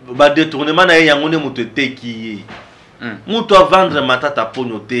 détournement na yangone mutete qui mutu a vendre Matata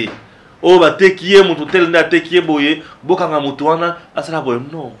ponyote. Oh ba te qui est mutu tel na te qui est boye, bokanga mutu wana asala boye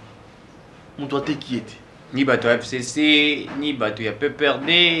non. Mutu te qui était. Ni bateau FCC, ni bateau ya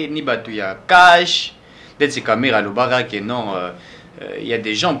PPRD, ni bateau ya cash. Peut-être c'est caméra le baga que non, il y a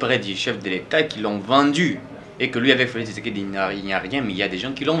des gens près du chef de l'État qui l'ont vendu. Et que lui avait fait ce qu'il n'y a rien, mais il y a des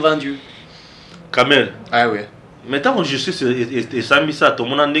gens qui l'ont vendu. Kamel. Ah oui. Mais tant que je sais, et ça mis ça, tout le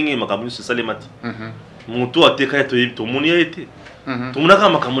monde a dingue, ma caméra c'est Salema. Mon tour a été quand tout le monde y a été. Tout le monde a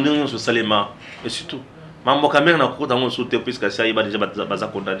ma caméra sur Salema. Et surtout, ma caméra n'a pas dans sauté puisque ça y est déjà baza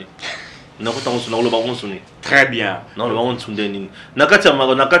condamné. Très bien. Non, le baron Sundeni. Nakati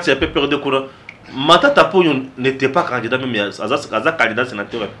a PPRD Koura. Matata Ponyo n'était pas candidat, même Aza candidat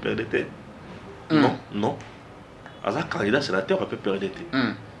sénateur à PPRD. Non, non. Aza candidat sénateur à PPRD.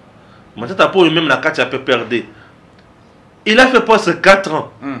 Matata Ponyo, même Nakati a PPRD. Il a fait presque 4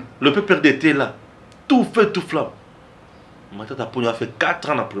 ans. Le PPRD était là. Tout fait, tout flamme. Matata Ponyo a fait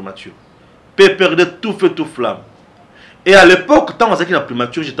 4 ans en primature. PPRD, tout fait, tout flamme. Et à l'époque, quand on a la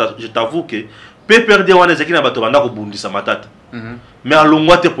primature, je t'avoue que PPRD on a dit que Matata. Mais à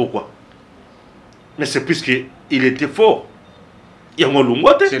Longwate, pourquoi? Mais c'est puisqu'il était fort.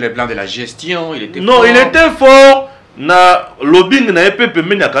 C'est le plan de la gestion, il était non, fort. Il était fort. Na lobbying na EPP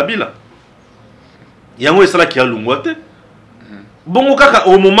mena Kabila. Yango esala ki a Longwate. Bongo kaka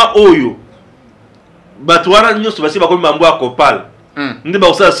au moment oyo. Batouara nyoso basi bakomi mambo a kopal. Et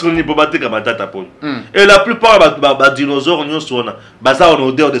la plupart des dinosaures sont en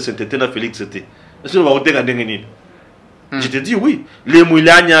odeur de sainteté na Félix c'était. Je te dis oui, les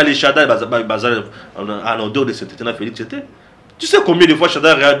Moulania, les Chada en odeur de sainteté na Félix c'était. Tu sais combien de fois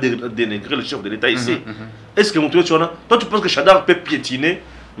Chada a dénigré le chef de l'État ici? Est-ce que toi tu penses que Chada peut piétiner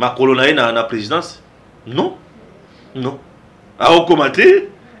ma colonne dans la présidence? Non. Non. À Okomate,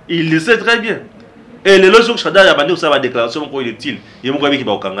 il le sait très bien. Et les logiques Chada a bandé sa déclaration pour il est-il. Il m'a dit qu'il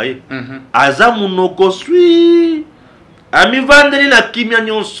va au Kangaye. Azamunoko sui. Ami vandeli na kimia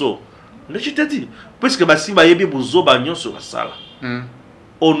nyonso. Mais je te dis, puisque Basimba yebi buzo ba nyonso la sala.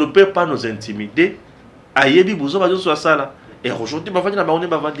 On ne peut pas nous intimider. Ayebi buzo ba nyonso la sala. Et aujourd'hui,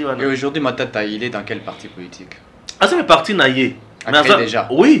 et aujourd'hui, Matata, il est dans quel parti politique? Ah, c'est le parti naïe. Mais déjà.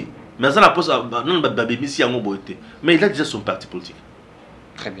 Oui. Mais ça la pose mais il a déjà son parti politique.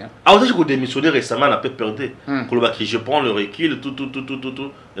 Très bien. Alors, j'ai démissionné récemment, on a perdu. Je prends le recul, tout,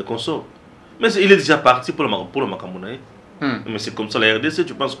 et qu'on sort. Mais il est déjà parti pour le Makamonaï. Mais c'est comme ça la RDC,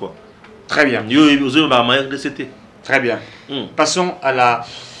 tu penses quoi? Très bien. Très bien. Passons à la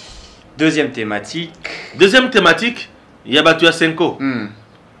deuxième thématique. Deuxième thématique, il y a battu à 5 ans.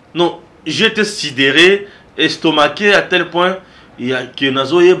 Non, j'étais sidéré, estomaqué à tel point il y a que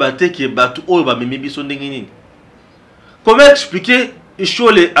Nazoye batté qui est battu au Bamimibiso Ndengini. Comment expliquer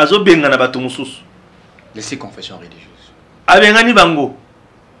Shole Azo Bengana Batumusus? Les confessions religieuses. Abengani Bango.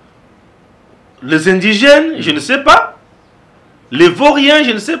 Les indigènes, je ne sais pas. Les vauriens,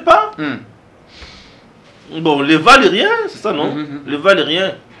 je ne sais pas. Bon, les valériens, c'est ça, non? Les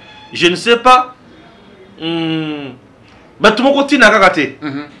valériens, je ne sais pas. Batumokoti Nakakate.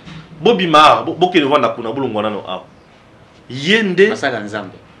 Bobimar, Bokene Wana Kuna Bulungwana no A. Yende. Basali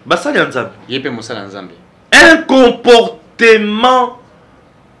Nzambe. Basali Nzambe. Yepe Moussala Nzambe. Un comportement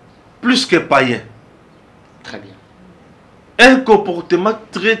plus que païen. Très bien. Un comportement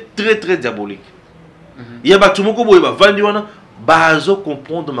très diabolique. Il y a Batumoko Boyba Vandiwana. Bazo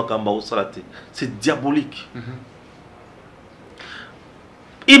comprendre Makamba au Salate. C'est diabolique.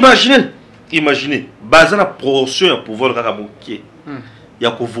 Imaginez. Baza la portion pour pouvoir le Kakamoki. Il y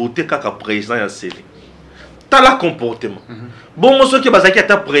a qu'à voter Kaka président et scellé. T'as le comportement. Bon, moi, ce qui est basé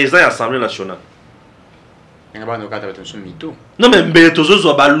à président à l'Assemblée nationale. Non, mais mais tu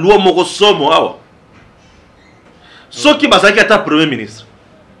as loi Morosomo. Ceux qui basent à ta premier ministre.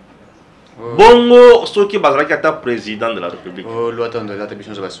 Bongo, ceux qui basent à ta président de la République. Oh, l'autre de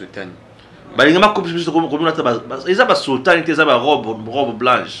l'attribution de la sultane. Bah, il y a comme ils ont sultan, ils ont robe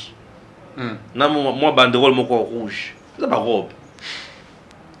blanche. Moi, banderole, mon corps rouge. Ils ont robe.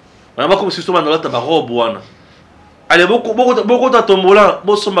 Il y a comme si tu as robe. Allez, beaucoup de tombola,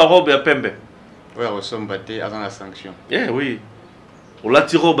 beaucoup de robe et pembe. Oui, on ressemble batté avant la sanction. Oui. On l'a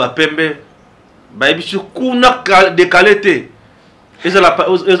tiré robe à pembe. Bah, il y a kuna décalé. Ils ont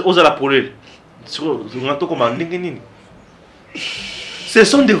la polée. Ce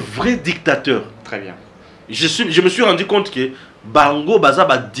sont des vrais dictateurs. Très bien. Je me suis rendu compte que Bango Baza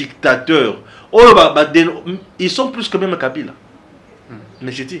ba dictateur. Ils sont plus que même Kabila.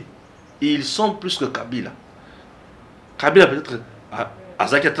 Mais je dis, ils sont plus que Kabila. Kabila peut-être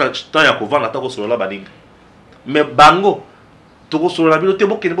Azaki tant ya kovanda ta ko solo la mais Bango to solo la bino te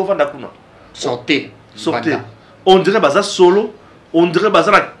bo kene bo vanda kuna. Sortez. On dirait Baza solo, on dirait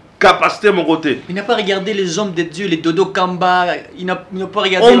Baza la capacité mon côté. Il n'a pas regardé les hommes de Dieu, les Dodo Kamba, il n'a pas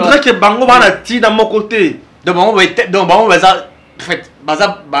regardé. On dirait que Bango va la ti dans mon côté. Donc Bango Baza en fait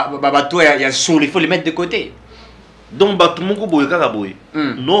Baza toi il y a solo, il faut les mettre de côté. Donc tout mon boy kaka boy.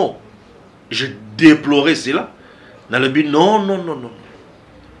 Non. Je déplorais cela. Dans le but non.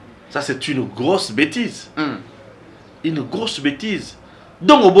 Ça c'est une grosse bêtise. Une grosse bêtise.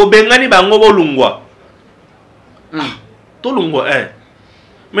 Donc au Bengani Bango bolungwa. To lungwa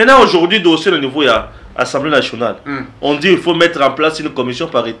Maintenant aujourd'hui dossier au niveau de l'Assemblée nationale. On dit qu'il faut mettre en place une commission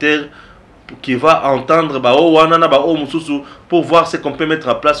paritaire qui va entendre pour voir ce qu'on peut mettre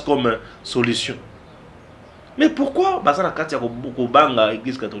en place comme solution. Mais pourquoi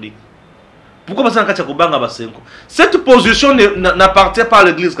l'Église catholique? Pourquoi cette position n'appartient pas à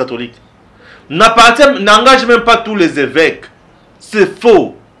l'Église catholique? N'engage même pas tous les évêques. C'est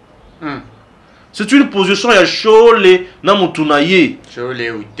faux. C'est une position à Shole, Namutunaye. Shole,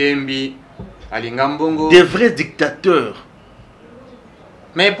 Utembi, Alingambongo. Des vrais dictateurs.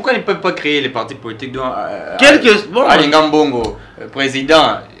 Mais pourquoi ils ne peuvent pas créer les partis politiques dont Alingambongo,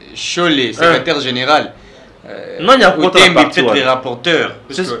 président, Shole, secrétaire général. Non, il y a peut-être les rapporteurs.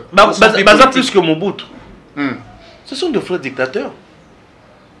 Baza plus que Mobutu. Ce sont des vrais dictateurs.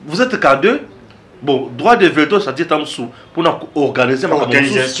 Vous êtes qu'à deux. Bon, droit de veto, ça dit pour organiser ma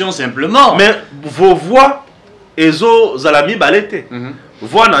organisation simplement. Mais vos voix, ezo zalami balete.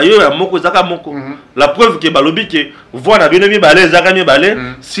 Voix na yo ya moko zaka moko. La preuve que balobi que voix na bino mi balé zaka mi balé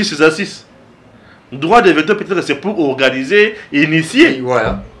 6 à 6. Droit de veto peut-être c'est pour organiser, initier. Et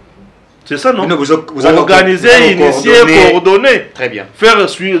voilà. C'est ça non? Vous organiser, initier, coordonner. Très bien. Faire des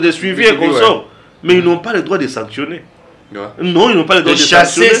suivis et consorts. Mais ils n'ont pas le droit de sanctionner. Non, ils n'ont pas le droit de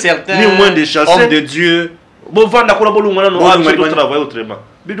chasser certains ni au moins de chasser hommes de Dieu. Bon, vendre quoi la non, travailler autrement.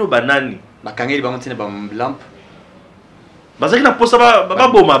 Bido banani. Bakangeli bango tina bam lampe. Bazaki na posa ba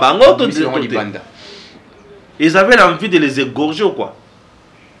boma bango to ils avaient l'envie de les égorger ou quoi?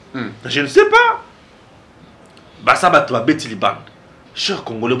 Je ne sais pas. Basa batu ba beti libande. Chers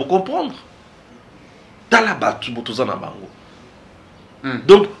Congolais, vous comprendre. Dans la batu botoza na bango.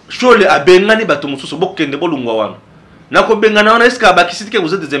 Donc, Shole a bengani batu mususu bokende bolungwa wana. Nako bengana wana est-ce que bakisi que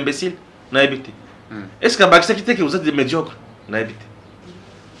vous êtes des imbéciles? Na ebité. Est-ce que bakisi que vous êtes des médiocres? Na ebité.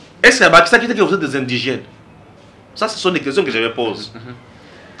 Est-ce que bakisi que vous êtes des indigènes? Ça ce sont des questions que je me pose.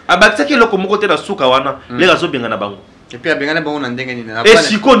 Abakisa que loko moko te na suka wana, les razo bengana bango. Et puis bengana bango na ndenge ni na. Et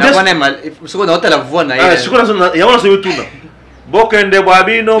siko na hota la voix na ye. Siko na ya wana so yotuna. Bokende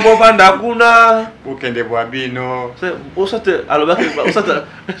bwabino bovanda kuna. Bokende bwabino. C'est osate alobaki osate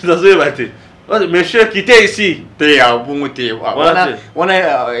zazo bate. Monsieur quittez ici. Te ya bongo te. Wana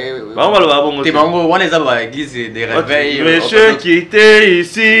za église de réveil. Monsieur quittez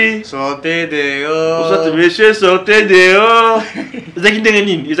ici. Sortez dehors. Monsieur sortez dehors.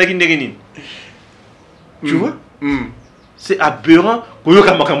 Tu vois? C'est aberrant.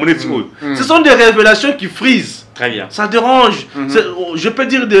 Ce sont des révélations qui frisent. Très bien. Ça dérange. Je peux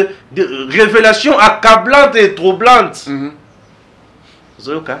dire des révélations accablantes et troublantes.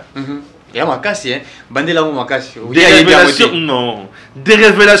 Il y a Makassi, hein? Bandela ou Makassi. Des révélations, non. Des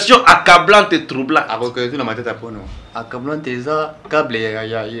révélations accablantes et troublantes. Alors que tout dans ma tête à pono. Accablantes, ça, câble,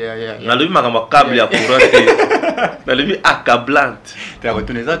 on a vu ma câble à courant. On a vu accablante. Tu as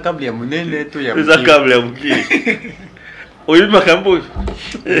retourné ça, câble à monnaie, tout y a. Ça, câble à monnaie. Oui, ma cambo.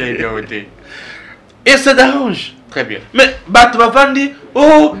 Et ça dérange. Très bien. Mais, tu vas vendre,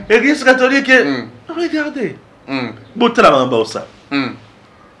 oh, Église catholique. Regardez. Boutela Mambaosa.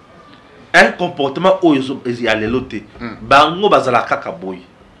 Un comportement où ils y allaient l'autre. Bango bazala kakaboy.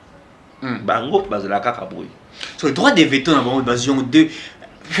 Bango bazala kakaboy. Sur le droit des veto dans la version 2.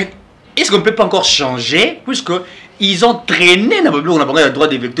 est-ce qu'on ne peut pas encore changer, puisque ils ont traîné dans le on a le droit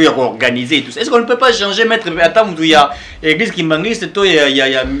des vecteurs organisés et tout ça. Est-ce qu'on ne peut pas changer, mettre attends, il y a l'église qui manque, il y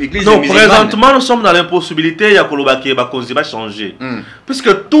a l'église. Non, présentement, nous sommes dans l'impossibilité, il y a que va changer.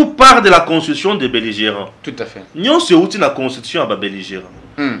 Puisque tout part de la constitution des belligérants. Tout à fait. Nous, c'est outil la constitution à belligérants.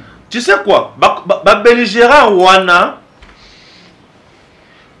 Tu sais quoi? Belligérants, wana.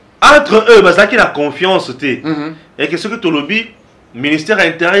 Entre eux, parce qu'il a confiance. Et que ce que tu lobby, le ministère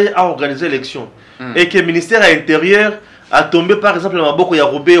intérieur a organisé l'élection. Et que le ministère intérieur a tombé par exemple dans Maboko, il y a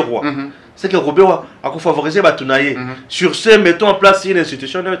Robert Roy. C'est que Robert Roy a favorisé Batunaye. Sur ce, mettons en place une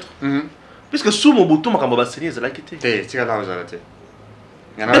institution neutre. Puisque sous mon bouton, on va saigner, c'est là qui était.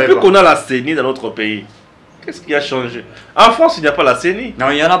 Depuis qu'on a la CENI dans notre pays, qu'est-ce qui a changé? En France, il n'y a pas la CENI.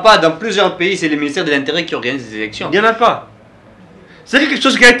 Non, il n'y en a pas. Dans plusieurs pays, c'est le ministère de l'Intérieur qui organise les élections. Il n'y en a pas. C'est quelque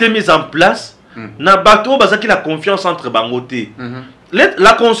chose qui a été mis en place. Na bateau, parce qu'il a confiance entre Bangoté.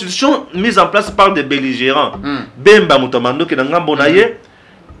 La constitution mise en place par des belligérants. Bemba Mutamando qui n'a pas bonaye.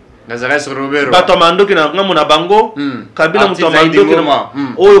 Nazareth Robert. Batamando qui n'a pas bonabango. Kabila Mutamando qui n'a pas.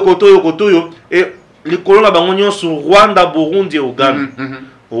 Oyo koto yo. Et les colons bangonyo sur Rwanda, Burundi et Ouganda.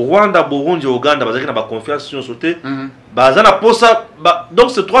 Rwanda, Burundi et Ouganda, parce qu'il n'a pas confiance sur sauté. Bazana posa.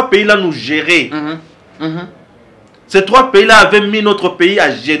 Donc ces trois pays-là nous géraient. Ces trois pays-là avaient mis notre pays à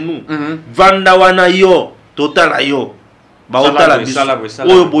genoux. Vandawana yo, total yo. Baotala biso.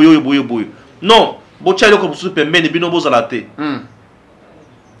 Oyo boyo. Non, bocha yo comme super mais bino bozalate.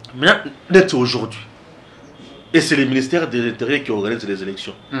 Maintenant, net aujourd'hui. Et c'est le ministère de l'Intérieur qui organise les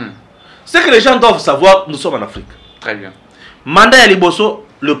élections. C'est que les gens doivent savoir, nous sommes en Afrique. Très bien. Mandat à Liboso,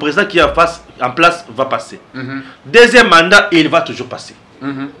 le président qui est en place va passer. Deuxième mandat, il va toujours passer.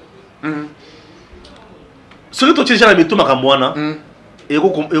 Ce que tu as déjà mis ma camouana, et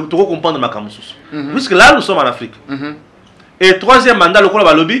tu comprendre ma camoussous. Puisque là, nous sommes en Afrique. Et troisième mandat, le coup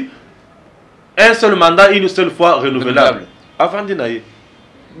de lobby, un seul mandat, une seule fois renouvelable. Avant de naïe.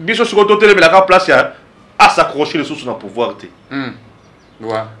 Bicho sur le côté de la place, à s'accrocher les sources dans le pouvoir.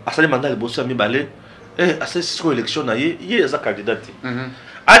 À ce mandat, le boss a mis balai. Et à cette élection, il y a un candidat.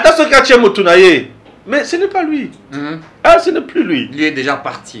 Attention qu'il y a un mais ce n'est pas lui. Ah, ce n'est plus lui. Il est déjà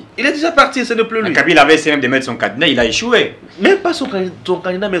parti. Il est déjà parti, ce n'est plus lui. Kabila avait essayé même de mettre son candidat, il a échoué. Même pas son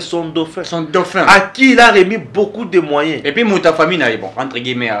candidat, mais son dauphin. Son dauphin. À qui il a remis beaucoup de moyens. Et puis, Mouta famille, bon, entre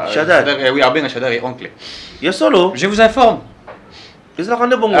guillemets, Shadar. Oui, Arben Shadar et oncle. Il y a solo. Je vous informe.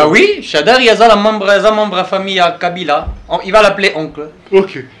 Bon. Ah oui, Shadar, il y a un membre de la famille à Kabila. Il va l'appeler oncle.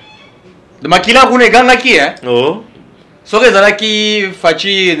 Ok. De Makila Rouneganga qui, hein? Oh. Sore Zalaki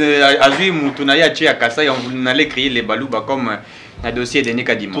Fachi Azui Moutunaya Chia Kasa, on allait créer les balouba comme un dossier de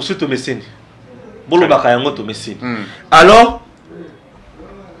Nekadima. Pour ce que tu Bolo Bakayango to Messine. Alors,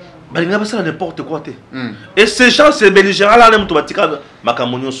 il n'y a pas n'importe quoi. Et ces gens, ces belligérants là, ils ont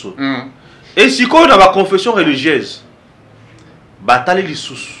Makamonioso. Et si on a ma confession religieuse, bataille les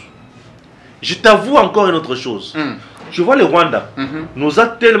sous. Je t'avoue encore une autre chose. Tu vois, le Rwanda nous a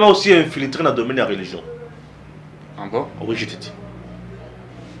tellement aussi infiltrés dans le domaine de la religion. Ah bon? Oui, je te dis.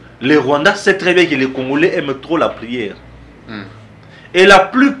 Les Rwandais savent très bien que les Congolais aiment trop la prière. Et la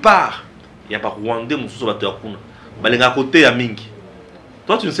plupart, il n'y a pas Rwandais, mais à côté, il y a Mingi.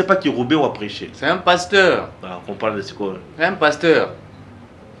 Toi, tu ne sais pas qui Robert a prêché. C'est un pasteur. On parle de ce qu'on... C'est un pasteur.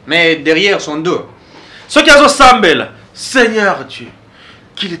 Mais derrière son dos. Ceux qui ont Sambel, Seigneur Dieu,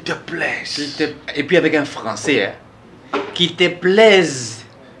 qu'il te plaise. Et puis avec un français, hein, qu'il te plaise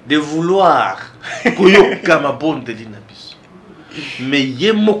de vouloir. Mais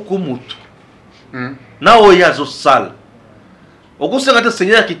yemoko mutu. Na oyazo sal. Okusanga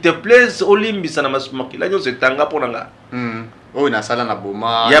Seigneur qui te plaise olimbisa na masumaki. La nyo setanga pona nga. Oh na sala na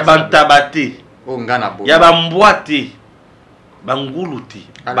boma. Ya bantabate. Oh nga na boma. Ya bambwate. Banguluti.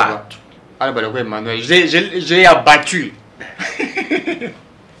 Batu. Alors bah Emmanuel, j'ai abattu.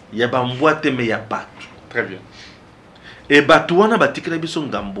 Ya bambwate mais ya batu. Très bien. Et batu wana batikela biso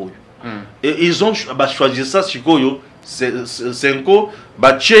ngamboyo. Et ils ont choisi ça, c'est un coup,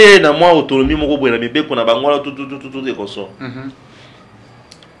 batché na moi autonomie mon gros na bébé qu'on a bangola tout des consort.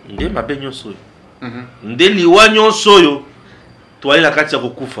 Ndé ma benyo soyo. Ndé liwa nyon soyo. Toi la kati ya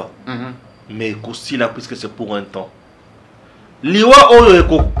kokufa. Mais kosila puisque c'est pour un temps. Liwa oyo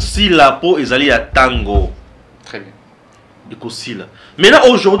ekosila po ezali ya tango. Très bien. Ekosila. Maintenant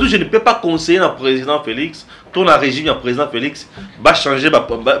aujourd'hui, je ne peux pas conseiller le président Félix, ton régime le président Félix va changer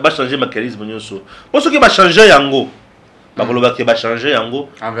mécanisme nyonso. Pour ce qui va changer yango. Va changer yango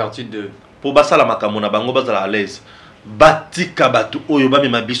en vertu de pour basa la makamona bango basa à l'aise. Batika batu oyo ba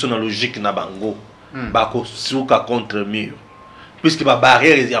mema biso na logique na bango. Bako suka contre mur. Puisque ba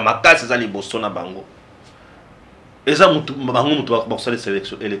barrière ya makasi za liboso na bango. Et ça,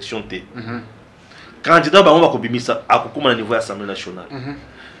 élection. Candidat, on va kobimisa à niveau de l'Assemblée nationale.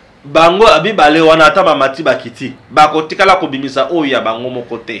 Bango abi bale wana ata ba mati bakiti ba kotikala kobimisa oyo ya bango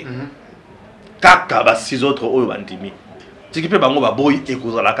moko te kaka ba six autres oyo bandimi tikipe bango ba boyi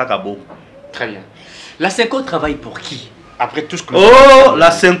ekozala kaka bo. Très bien. La Senko travaille pour qui après tout ce que la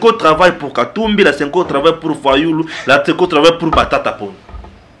Senko travaille pour Katumbi, la Senko travaille pour Fayoulou, la Senko travaille pour Matata Pon.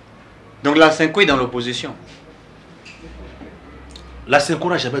 Donc la Senko est dans l'opposition. La Senko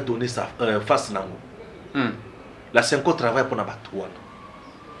n'a jamais donné sa face nango. La Senko travaille pour Nabatouana.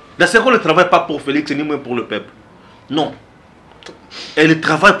 La Senko ne travaille pas pour Félix ni même pour le peuple. Non. Elle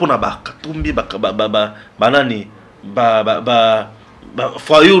travaille pour Nabaka. Tumbi banani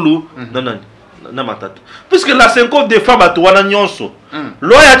Fayoulou Namatata. Puisque la Senko défend Batouana Nyonso.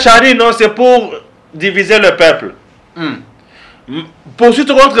 Loya Chari non c'est pour diviser le peuple.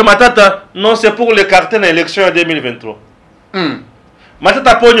 Poursuite contre Matata non c'est pour l'écarter dans l'élection en 2023.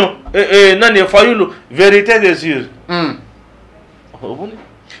 Matata Ponyo Nani Fayoulou Vérité des yeux.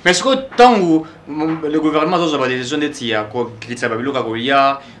 Mais est-ce que tant où le gouvernement a des décisions de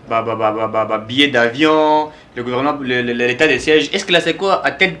billets d'avion, le gouvernement, l'état de siège, est-ce que la SECO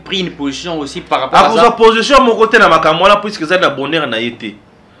a-t-elle pris une position aussi par rapport à ça? La position, mon côté, puisque ça a bonheur na été.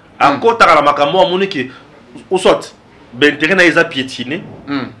 À côté, la Macamola, mon qui, au soit, ben terrain a piétiné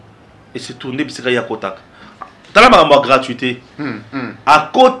et c'est tourné puisque il y a Kotak. Dans la gratuité. À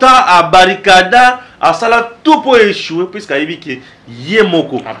Kota, à Barricada, à Sala, tout pour échouer, puisqu'il y a que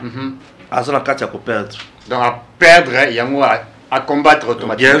Yemoko. À Sala, il y a perdre. Donc, à perdre, il y a à combattre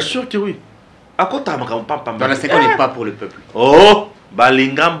automatiquement. Bien sûr que oui. À Kota, dans la Senko n'est pas pour le peuple. Oh,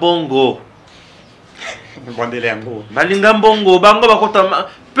 Balingambongo. Balingambongo, Bango, Bakota.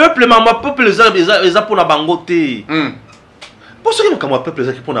 Peuple, maman, peuple, les a pour la bangote. Pour ceux qui n'ont pas peuple, les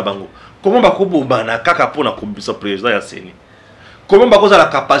a pour la bango. Comment bakobo bana kaka pona kombisa président ya seni? Comment bakoza la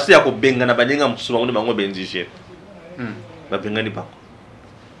capacité ya ko benga na baninga musuba ngoni bango bendigene? Ba benga ni bako.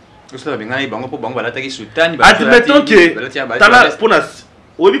 Osa benga ni bango po bango balataki sultani ba. Admettons que tala pona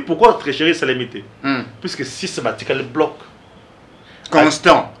oui pourquoi très chéri c'est limité? Puisque si ce le bloc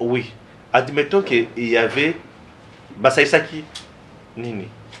constant. Oui. Admettons que il y avait Basaisaki nini.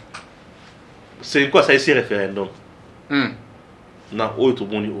 C'est quoi ça ici référendum? Non, autre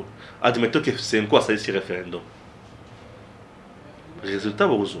bon niveau. Admettons que c'est quoi ça ici référendum. Résultat,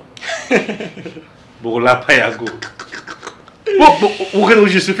 vous rejoignez. Vous l'avez pas à go. Vous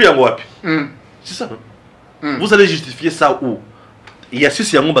justifiez à moi. C'est ça. Vous allez justifier ça où? Il y a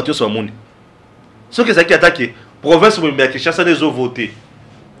 6 yangon battu sur le monde. Ce que ça qui attaque, province où il y a quelque chose à les voter.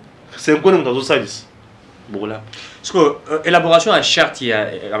 C'est un coup dans le service. Voilà. Parce que élaboration à charte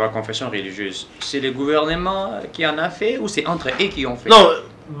à la confession religieuse, c'est le gouvernement qui en a fait ou c'est entre eux qui ont fait? Non,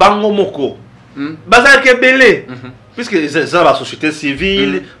 Bango Moko. Bazake Belé. Puisque c'est la société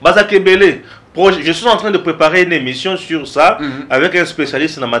civile, Bazake Belé. Je suis en train de préparer une émission sur ça avec un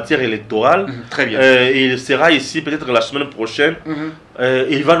spécialiste en matière électorale. Très bien. Il sera ici peut-être la semaine prochaine.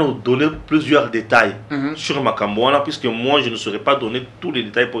 Il va nous donner plusieurs détails sur Makamboana, puisque moi je ne saurais pas donner tous les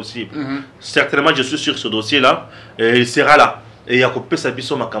détails possibles. Certainement je suis sur ce dossier-là. Il sera là. Et il y a coupé sa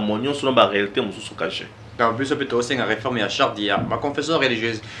biso Makamboignon sur la réalité sous caché. En plus, on peut aussi une réforme et à charte d'hier. Ma confession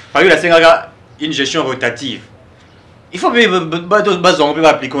religieuse. Par exemple, la Sénégal une gestion rotative. Il faut que on peut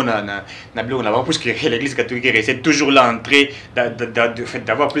appliquer puisque l'église catholique reste toujours là en train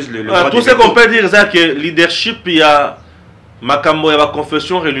d'avoir plus le droit. Tout ce qu'on peut dire, c'est que leadership, il y a Makambo, il y a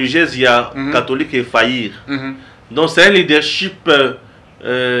confession religieuse, il y a catholique et faillir. Donc c'est un leadership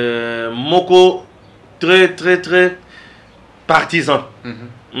moko très partisan.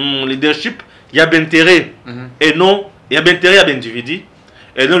 Leadership, il y a bien intérêt et non, il y a bien intérêt à l'individu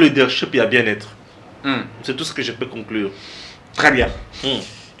et non leadership, il y a bien-être. C'est tout ce que je peux conclure. Très bien. Il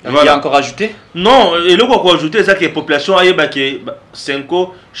y a encore ajouté? Non, et le quoi ajouter, c'est que la population a été 5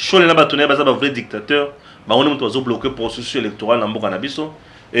 ans, Shole n'a pas tourné, un vrai dictateur, on est bloqué pour le processus électoral dans le Nabiso.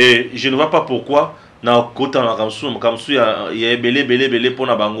 Et je ne vois pas pourquoi, dans le côté il y a belé pour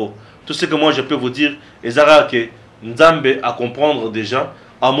Nabango. Tout ce que moi je peux vous dire, c'est que Nzambe à comprendre déjà,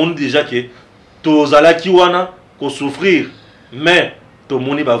 à mon déjà que tous ala kiwana ko souffrir, mais tout le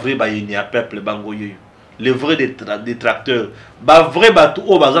monde va vrai il y a peuple bango yoyo. Les vrais détracteurs, bah vrai bateau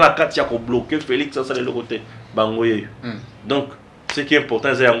au bazar la carte qui a bloqué Félix ça c'est le côté bango yoyo. Donc ce qui est important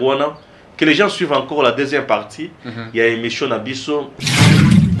c'est que les gens suivent encore la deuxième partie. Il y a émission Nabiso.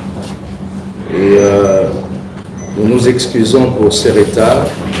 Et nous nous excusons pour ce retard.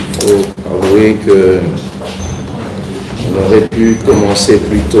 Il faut avouer que on aurait pu commencer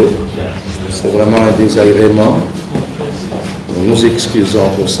plus tôt. C'est vraiment un désagrément. Nous nous excusons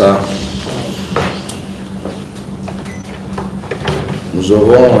pour ça. nous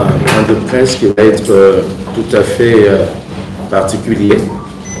aurons un point de presse qui va être tout à fait particulier.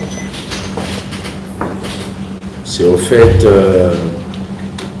 C'est au fait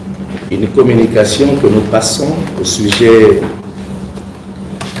une communication que nous passons au sujet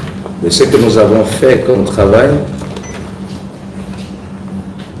de ce que nous avons fait comme travail.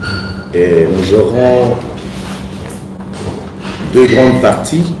 Et nous aurons deux grandes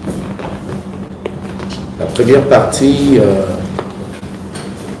parties. La première partie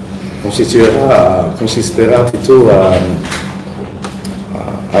consistera plutôt à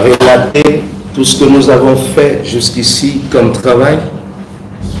relater tout ce que nous avons fait jusqu'ici comme travail.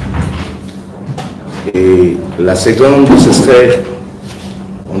 Et la seconde, ce serait,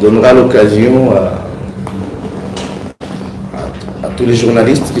 on donnera l'occasion à tous les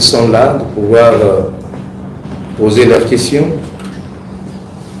journalistes qui sont là de pouvoir poser leurs questions.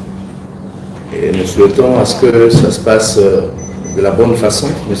 Et nous souhaitons à ce que ça se passe de la bonne façon.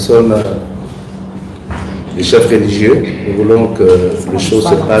 Nous sommes des chefs religieux. Nous voulons que les choses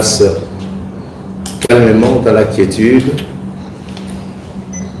se passent calmement, dans la quiétude.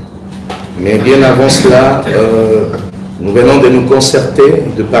 Mais bien avant cela, nous venons de nous concerter,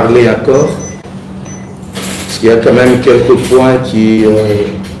 de parler encore. Parce qu'il y a quand même quelques points qui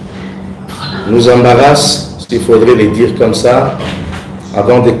nous embarrassent, s'il faudrait les dire comme ça,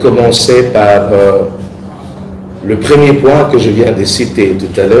 avant de commencer par le premier point que je viens de citer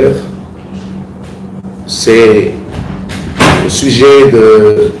tout à l'heure. C'est le sujet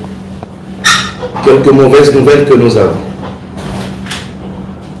de quelques mauvaises nouvelles que nous avons.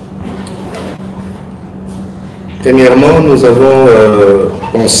 Premièrement, nous avons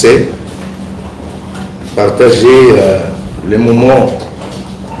pensé partager les moments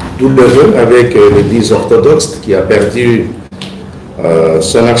douloureux avec l'Église orthodoxe qui a perdu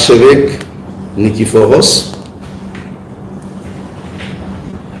son archevêque Nikiforos,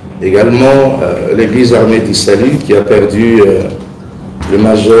 également l'Église armée du salut qui a perdu le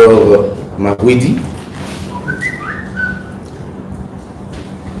major Makwidi.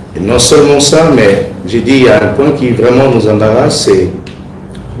 Et non seulement ça, mais j'ai dit il y a un point qui vraiment nous embarrasse, c'est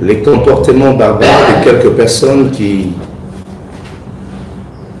les comportements barbares de quelques personnes qui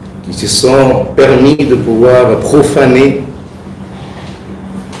se sont permis de pouvoir profaner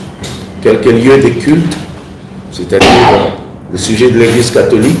quelques lieux de culte, c'est-à-dire le sujet de l'Église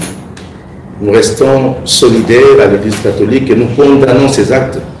catholique. Nous restons solidaires à l'Église catholique et nous condamnons ces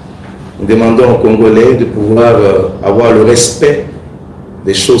actes. Nous demandons aux Congolais de pouvoir avoir le respect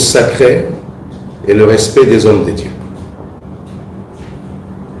des choses sacrées et le respect des hommes de Dieu.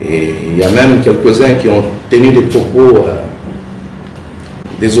 Et il y a même quelques-uns qui ont tenu des propos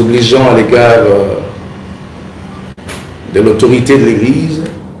désobligeants à l'égard de l'autorité de l'Église,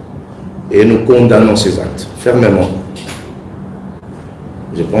 et nous condamnons ces actes fermement.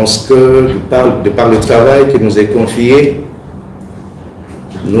 Je pense que de par le travail qui nous est confié,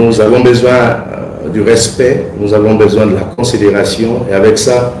 nous avons besoin du respect, nous avons besoin de la considération, et avec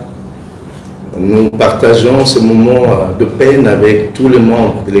ça, nous partageons ce moment de peine avec tous les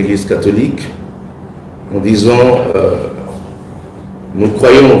membres de l'Église catholique. Nous disons, nous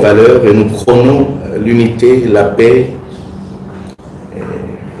croyons aux valeurs et nous prônons l'unité, la paix.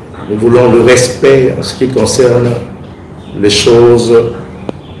 Nous voulons le respect en ce qui concerne les choses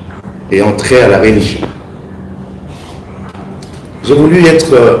et entrer à la religion. J'ai voulu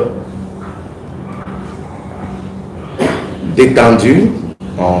être détendu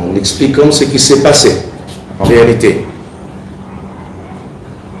en expliquant ce qui s'est passé en réalité.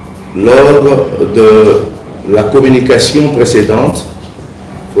 Lors de la communication précédente,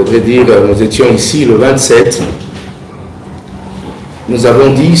 il faudrait dire, nous étions ici le 27, nous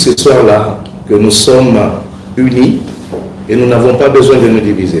avons dit ce soir-là que nous sommes unis et nous n'avons pas besoin de nous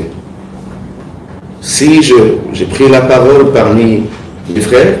diviser. Si j'ai pris la parole parmi mes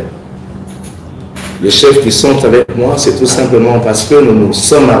frères, les chefs qui sont avec moi, c'est tout simplement parce que nous nous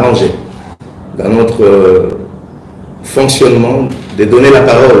sommes arrangés dans notre fonctionnement de donner la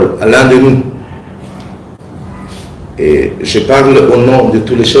parole à l'un de nous. Et je parle au nom de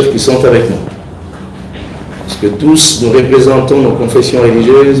tous les chefs qui sont avec nous. Parce que tous nous représentons nos confessions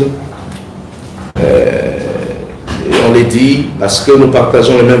religieuses et on les dit parce que nous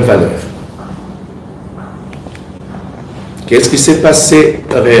partageons les mêmes valeurs. Qu'est-ce qui s'est passé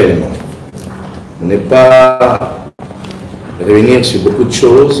réellement? On n'est pas revenir sur beaucoup de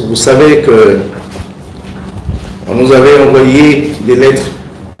choses. Vous savez que on nous avait envoyé des lettres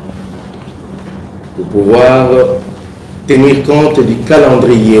pour pouvoir tenir compte du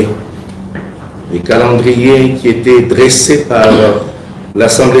calendrier. Les calendriers qui étaient dressés par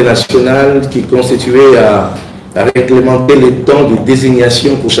l'Assemblée nationale, qui constituait à a réglementé les temps de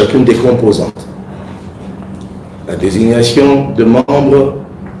désignation pour chacune des composantes. La désignation de membres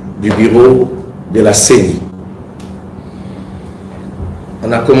du bureau de la CENI.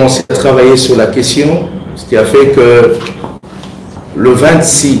 On a commencé à travailler sur la question, ce qui a fait que le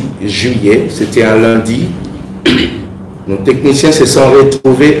 26 juillet, c'était un lundi, nos techniciens se sont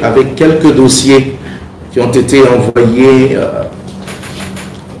retrouvés avec quelques dossiers qui ont été envoyés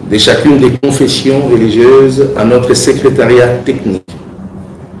de chacune des confessions religieuses à notre secrétariat technique.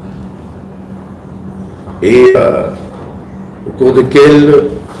 Et au cours duquel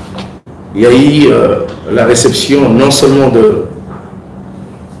il y a eu la réception non seulement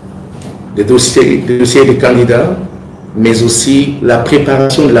des dossiers des candidats, mais aussi la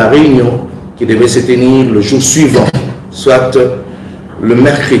préparation de la réunion qui devait se tenir le jour suivant, soit le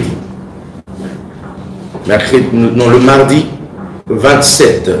mercredi. Le mardi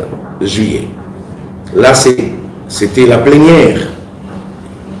 27 juillet. Là, c'était la plénière.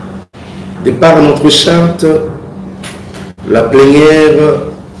 De par notre charte, la plénière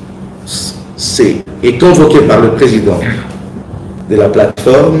est convoquée par le président de la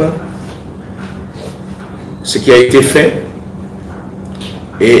plateforme, ce qui a été fait,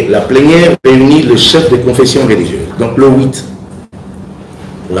 et la plénière réunit le chef de confession religieuse, donc le 8,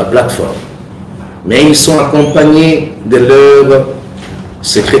 la plateforme. Mais ils sont accompagnés de leur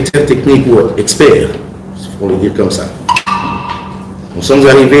secrétaire technique ou expert, il faut le dire comme ça. Nous sommes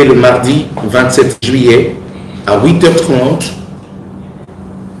arrivés le mardi 27 juillet à 8h30.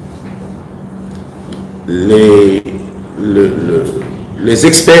 Les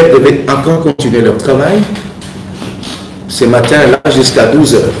experts devaient encore continuer leur travail ce matin-là jusqu'à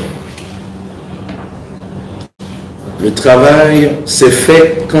 12h. Le travail s'est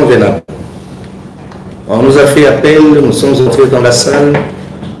fait convenablement. On nous a fait appel, nous sommes entrés dans la salle.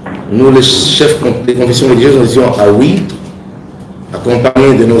 Nous, les chefs des confessions religieuses, nous étions à 8,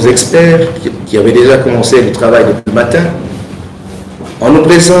 accompagnés de nos experts qui avaient déjà commencé le travail depuis le matin. On nous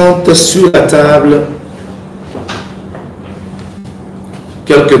présente sur la table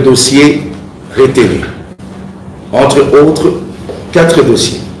quelques dossiers retenus. Entre autres, 4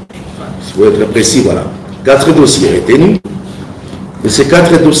 dossiers. Si vous êtes précis, voilà. 4 dossiers retenus. De ces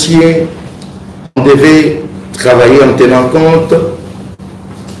 4 dossiers, on devait travailler en tenant compte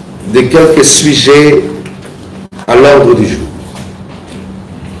de quelques sujets à l'ordre du jour.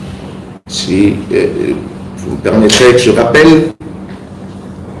 Si vous me permettrez que je rappelle,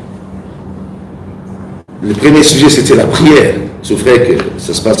 le premier sujet c'était la prière. Je ferais que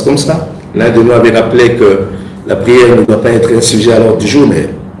ça se passe comme ça. L'un de nous avait rappelé que la prière ne doit pas être un sujet à l'ordre du jour, mais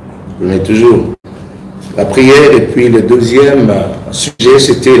on est toujours la prière. Et puis le deuxième sujet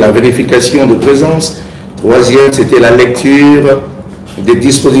c'était la vérification de présence. Troisième c'était la lecture des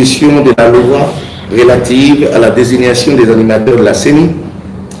dispositions de la loi relative à la désignation des animateurs de la CENI.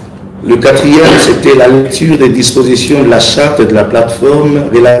 Le quatrième, c'était la lecture des dispositions de la charte de la plateforme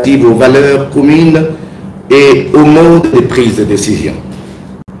relative aux valeurs communes et au mode de prise de décision.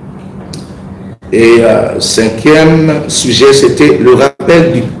 Et cinquième sujet, c'était le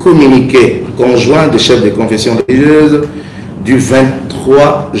rappel du communiqué conjoint des chefs de confession religieuse du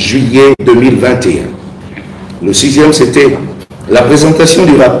 23 juillet 2021. Le sixième, c'était la présentation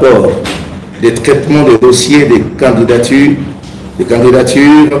du rapport des traitements des dossiers des candidatures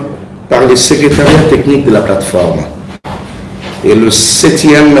par les secrétariats techniques de la plateforme. Et le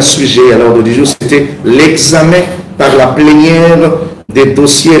septième sujet à l'ordre du jour, c'était l'examen par la plénière des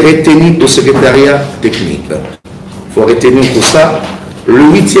dossiers retenus au secrétariat technique. Il faut retenir pour ça. Le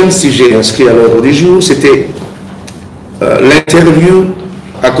huitième sujet inscrit à l'ordre du jour, c'était l'interview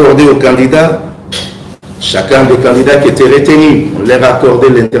accordée aux candidats. Chacun des candidats qui étaient retenus, on leur a accordé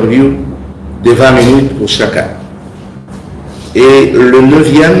l'interview de 20 minutes pour chacun. Et le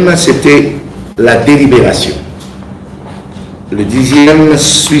neuvième, c'était la délibération. Le dixième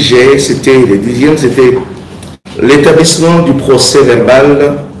sujet, c'était l'établissement du procès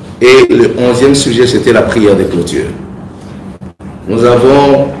verbal. Et le 11e sujet, c'était la prière de clôture. Nous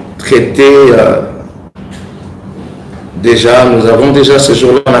avons traité nous avons déjà ce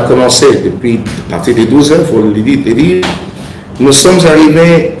jour-là, on a commencé depuis à partir des 12 heures, il faut le dire. Nous sommes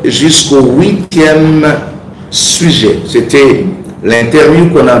arrivés jusqu'au 8e sujet. C'était l'interview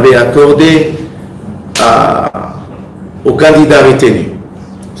qu'on avait accordée aux candidats retenus.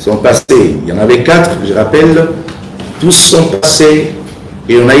 Ils sont passés, il y en avait 4, je rappelle, tous sont passés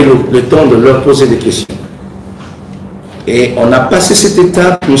et on a eu le temps de leur poser des questions. Et on a passé cette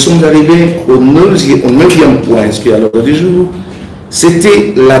étape, nous sommes arrivés au 9e point inscrit à l'ordre du jour,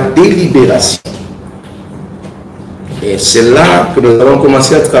 c'était la délibération. Et c'est là que nous avons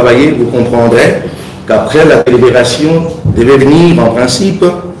commencé à travailler, vous comprendrez, qu'après la délibération devait venir en principe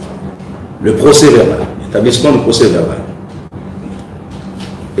le procès verbal, l'établissement du procès verbal.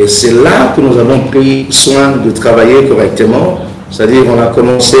 Et c'est là que nous avons pris soin de travailler correctement, c'est-à-dire on a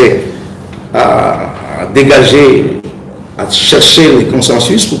commencé à dégager, à chercher les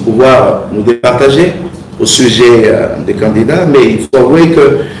consensus pour pouvoir nous départager au sujet des candidats, mais il faut avouer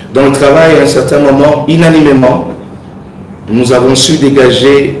que dans le travail, à un certain moment, unanimement, nous avons su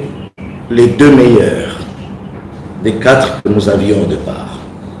dégager les 2 meilleurs des 4 que nous avions au départ.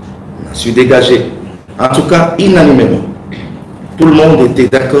 On a su dégager, en tout cas unanimement. Tout le monde était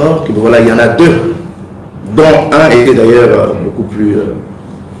d'accord que voilà, il y en a 2, dont un était d'ailleurs beaucoup plus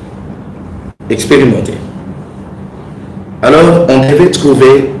expérimenté. Alors, on devait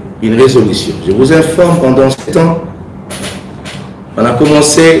trouver une résolution. Je vous informe, pendant ce temps, on a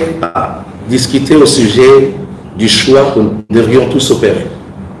commencé à discuter au sujet du choix que nous devrions tous opérer.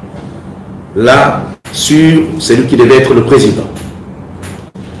 Là, sur celui qui devait être le président.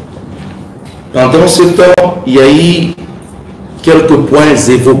 Pendant ce temps, il y a eu quelques points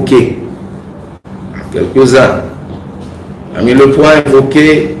évoqués. Quelques-uns. Parmi le point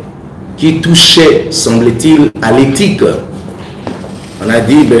évoqué qui touchait, semble-t-il, à l'éthique. On a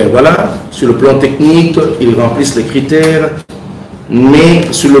dit, ben voilà, sur le plan technique, ils remplissent les critères,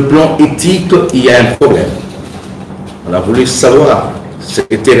 mais sur le plan éthique, il y a un problème. On a voulu savoir ce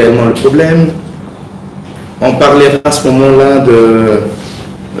qu'était réellement le problème. On parlait à ce moment-là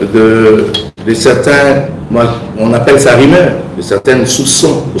de certains, on appelle ça rumeurs, de certains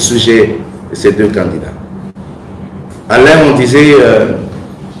soupçons au sujet de ces 2 candidats. À l'un, on disait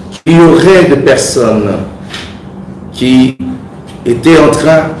qu'il y aurait des personnes qui étaient en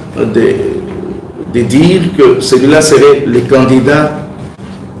train de dire que celui-là serait le candidat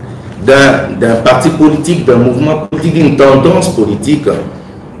d'un parti politique, d'un mouvement politique, d'une tendance politique.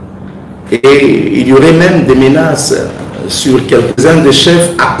 Et il y aurait même des menaces sur quelques-uns des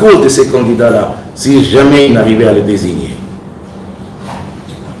chefs à cause de ces candidats-là, si jamais ils n'arrivaient à les désigner.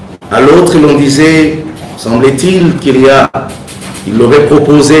 À l'autre, l'on disait, semblait-il, qu'il aurait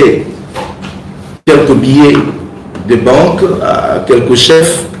proposé quelques billets de banque à quelques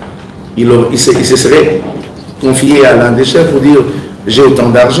chefs. Il se serait confié à l'un des chefs pour dire j'ai autant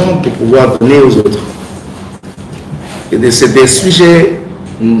d'argent pour pouvoir donner aux autres. Et de ces sujets,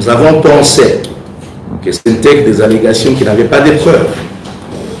 nous avons pensé que c'était des allégations qui n'avaient pas de preuves.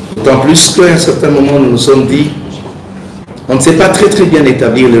 D'autant plus qu'à un certain moment, nous nous sommes dit on ne sait pas très bien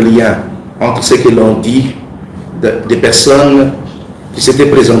établir le lien entre ce que l'on dit des personnes qui s'étaient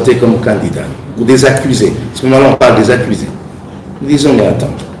présentées comme candidats ou des accusés. À ce moment-là, on parle des accusés. Nous disons, mais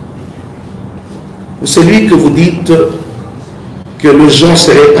attends. Celui que vous dites que les gens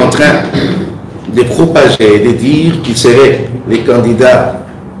seraient en train de propager et de dire qu'ils seraient les candidats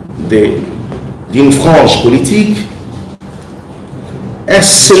d'une frange politique,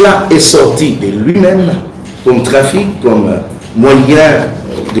 est-ce que cela est sorti de lui-même comme trafic, comme moyen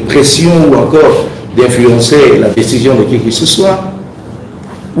de pression ou encore d'influencer la décision de qui que ce soit,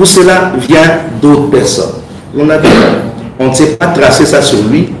 ou cela vient d'autres personnes? On a dit, on ne sait pas tracer ça sur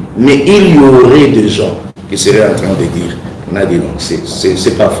lui, mais il y aurait des gens qui seraient en train de dire. On a dit non,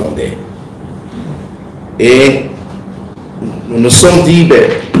 c'est pas fondé. Et nous nous sommes dit, ben,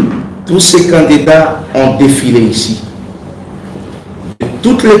 tous ces candidats ont défilé ici. De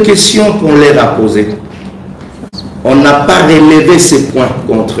toutes les questions qu'on leur a posées, on n'a pas relevé ces points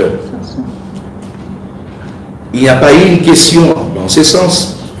contre eux. Il n'y a pas eu une question dans ce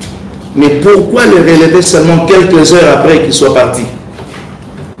sens. Mais pourquoi les relever seulement quelques heures après qu'ils soient partis?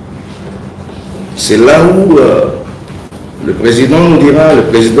 C'est là où le président nous dira, le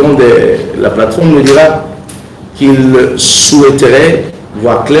président de la plateforme nous dira qu'il souhaiterait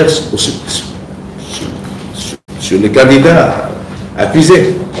voir clair sur les candidats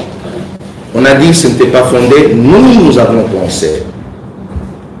accusés. On a dit que ce n'était pas fondé. Nous avons pensé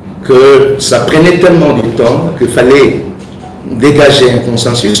que ça prenait tellement du temps qu'il fallait dégager un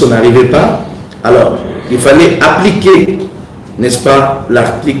consensus, on n'arrivait pas. Alors, il fallait appliquer, n'est-ce pas,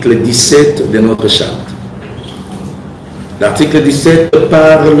 l'article 17 de notre charte. L'article 17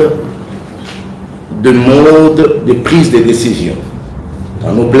 parle de mode de prise de décision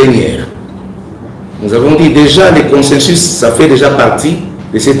dans nos plénières. Nous avons dit déjà les consensus, ça fait déjà partie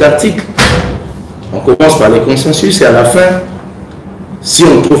de cet article. On commence par les consensus et à la fin, si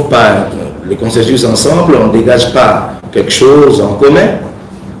on ne trouve pas les consensus ensemble, on ne dégage pas quelque chose en commun,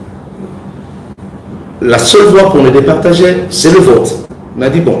 la seule voie pour nous départager, c'est le vote. On a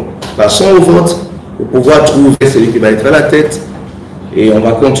dit, bon, passons au vote pour pouvoir trouver celui qui va être à la tête et on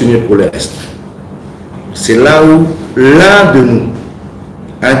va continuer pour le reste. C'est là où l'un de nous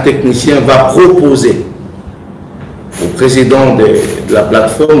un technicien va proposer au président de la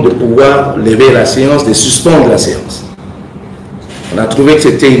plateforme de pouvoir lever la séance, de suspendre la séance. On a trouvé que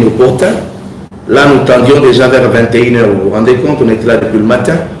c'était inopportun. Là, nous tendions déjà vers 21h. Vous vous rendez compte, on était là depuis le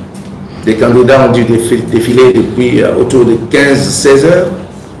matin. Les candidats ont dû défiler depuis autour de 15-16 heures.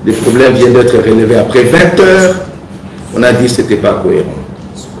 Les problèmes viennent d'être relevés après 20 heures. On a dit que ce n'était pas cohérent.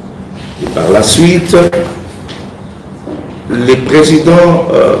 Et par la suite, le président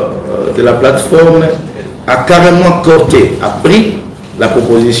de la plateforme a carrément corté, a pris la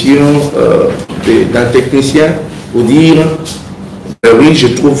proposition d'un technicien pour dire oui, je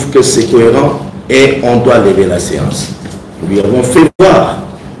trouve que c'est cohérent et on doit lever la séance. Nous lui avons fait voir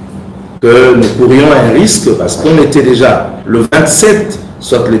que nous courions un risque parce qu'on était déjà le 27,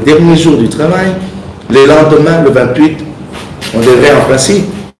 soit le dernier jour du travail. Le lendemain, le 28, on devrait en principe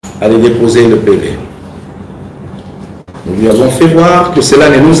aller déposer le PV. Nous lui avons fait voir que cela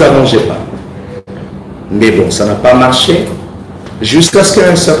ne nous arrangeait pas. Mais bon, ça n'a pas marché. Jusqu'à ce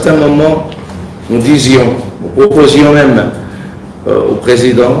qu'à un certain moment, nous disions, nous proposions même au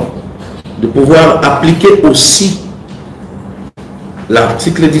président de pouvoir appliquer aussi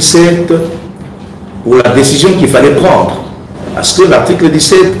l'article 17 pour la décision qu'il fallait prendre. Parce que l'article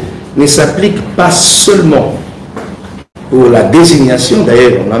 17 ne s'applique pas seulement pour la désignation,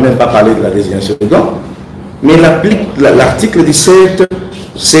 d'ailleurs on n'a même pas parlé de la désignation dedans, mais l'article 17,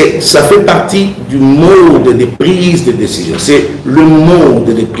 ça fait partie du mode de prise de décision. C'est le mode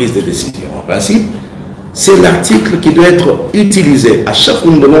de prise de décision. En principe, c'est l'article qui doit être utilisé à chaque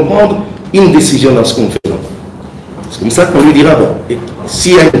fois que nous devons prendre une décision dans ce qu'on fait. C'est comme ça qu'on lui dira, bon,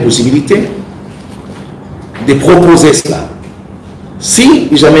 s'il y a une possibilité de proposer cela, si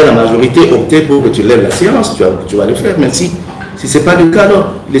jamais la majorité optait pour que tu lèves la séance, tu vas le faire, mais si ce n'est pas le cas,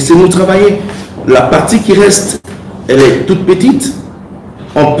 alors laissez-nous travailler. La partie qui reste, elle est toute petite,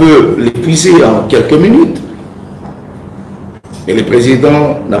 on peut l'épuiser en quelques minutes, et le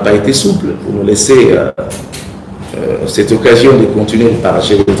président n'a pas été souple pour nous laisser cette occasion de continuer de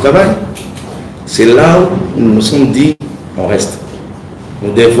parachever le travail. C'est là où nous nous sommes dit, on reste,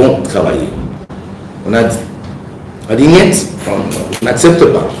 nous devons travailler. On a dit net, on n'accepte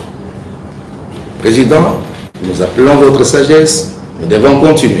pas. Président, nous appelons votre sagesse, nous devons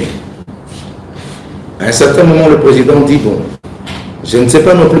continuer. À un certain moment, le président dit, bon, je ne sais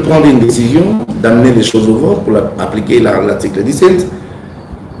pas non plus prendre une décision d'amener les choses au vote pour appliquer l'article 17.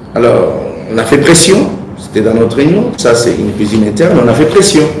 Alors, on a fait pression, c'était dans notre réunion, ça c'est une cuisine interne, on a fait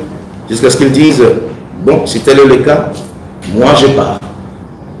pression, jusqu'à ce qu'ils disent, bon, si tel est le cas, moi je pars.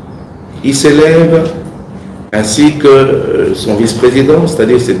 Il s'élève, ainsi que son vice-président,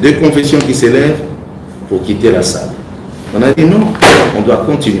 c'est-à-dire ces deux confessions qui s'élèvent pour quitter la salle. On a dit non, on doit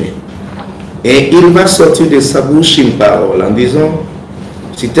continuer. Et il va sortir de sa bouche une parole en disant,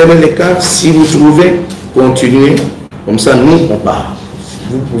 si tel est le cas, si vous trouvez, continuez, comme ça nous on part.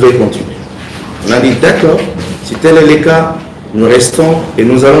 Vous pouvez continuer. On a dit d'accord, si tel est le cas, nous restons et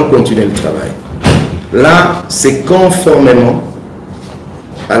nous allons continuer le travail. Là, c'est conformément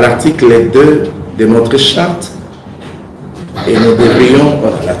à l'article 2 de notre charte et nous devrions,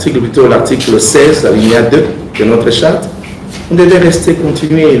 l'article 16, alinéa 2 de notre charte, on devait rester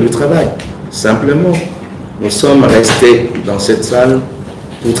continuer le travail. Simplement, nous sommes restés dans cette salle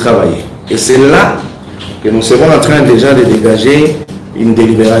pour travailler. Et c'est là que nous serons en train déjà de dégager une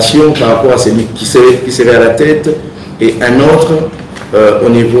délibération par rapport à celui qui serait à la tête et un autre au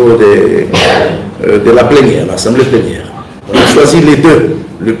niveau de la plénière, l'assemblée plénière. On a choisi les deux,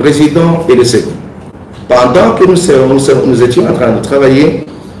 le président et le second. Pendant que nous étions en train de travailler,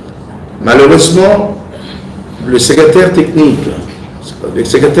 malheureusement, le secrétaire technique, le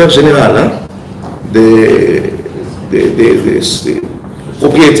secrétaire général des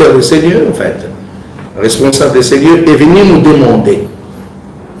propriétaires de ces lieux, en fait, responsable de ces lieux, est venu nous demander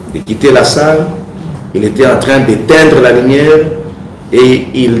de quitter la salle. Il était en train d'éteindre la lumière et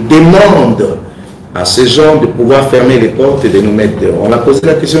il demande à ces gens de pouvoir fermer les portes et de nous mettre dehors. On a posé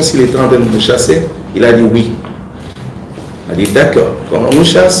la question s'il était en train de nous chasser. Il a dit oui. Il a dit d'accord, quand on nous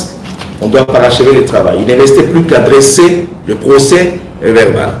chasse, on doit parachever le travail. Il ne restait plus qu'à dresser le procès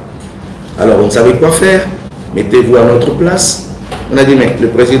verbal. Alors on ne savait quoi faire. Mettez-vous à notre place. On a dit, mais le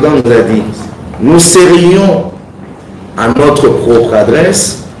président nous a dit, nous serions à notre propre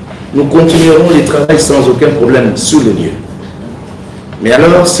adresse, nous continuerons le travail sans aucun problème sur le lieu. Mais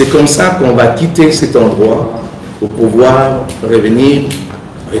alors, c'est comme ça qu'on va quitter cet endroit pour pouvoir revenir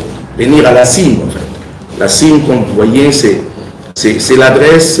à la cime, en fait. La cime, comme vous voyez, c'est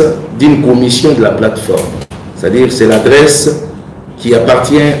l'adresse d'une commission de la plateforme. C'est-à-dire, c'est l'adresse qui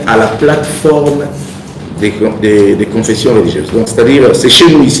appartient à la plateforme des confessions religieuses. Donc, c'est-à-dire, c'est chez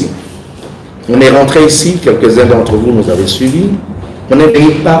nous ici. On est rentré ici, quelques-uns d'entre vous nous avaient suivis, on est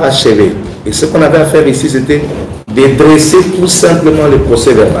venu parachever. Et ce qu'on avait à faire ici, c'était de dresser tout simplement le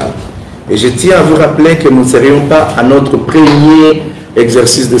procès verbal. Et je tiens à vous rappeler que nous ne serions pas à notre premier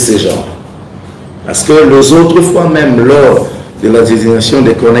exercice de ce genre. Parce que les autres fois, même lors de la désignation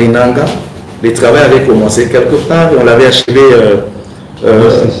de Corneille Nanga, le travail avait commencé quelque part et on l'avait achevé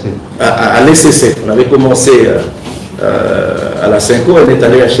à l'ECC. On avait commencé à la 5 ans, on est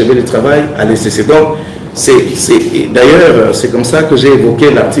allé achever le travail à l'ECC. Donc, d'ailleurs, c'est comme ça que j'ai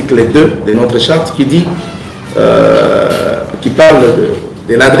évoqué l'article 2 de notre charte qui dit, qui parle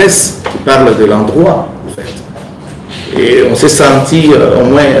de l'adresse, qui parle de l'endroit, en fait. Et on s'est senti au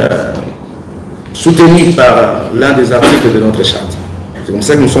moins soutenu par l'un des articles de notre charte. C'est comme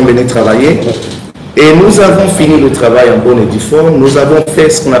ça que nous sommes venus travailler. Et nous avons fini le travail en bonne et due forme. Nous avons fait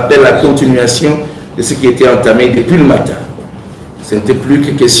ce qu'on appelle la continuation de ce qui était entamé depuis le matin. Ce n'était plus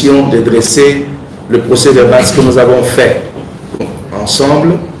que question de dresser le procès verbal, ce que nous avons fait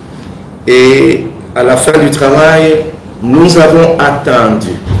ensemble. Et à la fin du travail, nous avons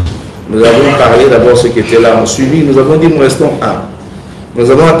attendu. Nous avons parlé d'abord ceux qui étaient là en suivi. Nous avons dit nous restons un. Nous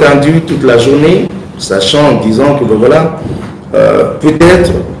avons attendu toute la journée, sachant, disant que voilà,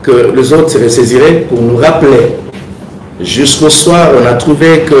 peut-être que les autres se ressaisiraient pour nous rappeler. Jusqu'au soir, on a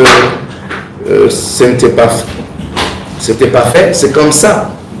trouvé que ce n'était pas fait. C'est comme ça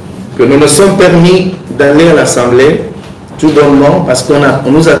que nous nous sommes permis d'aller à l'Assemblée tout bonnement parce qu'on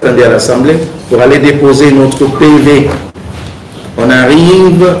nous attendait à l'Assemblée pour aller déposer notre PV. On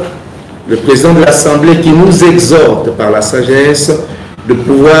arrive, le président de l'Assemblée qui nous exhorte par la sagesse de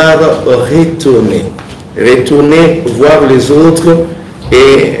pouvoir retourner voir les autres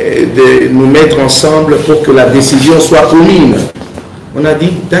et de nous mettre ensemble pour que la décision soit commune. On a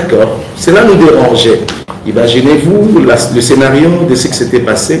dit, d'accord, cela nous dérangeait. Imaginez-vous le scénario de ce qui s'était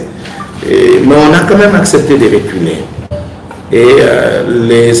passé, mais on a quand même accepté de reculer. Et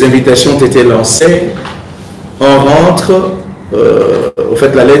les invitations ont été lancées. On rentre, au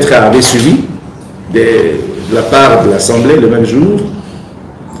fait la lettre avait suivi de la part de l'Assemblée le même jour,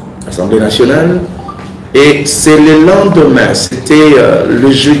 l'Assemblée nationale, et c'est le lendemain, c'était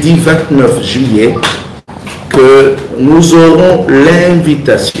le jeudi 29 juillet, que nous aurons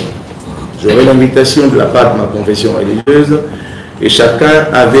l'invitation. J'aurai l'invitation de la part de ma confession religieuse, et chacun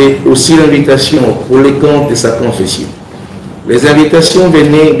avait aussi l'invitation pour les comptes de sa confession. Les invitations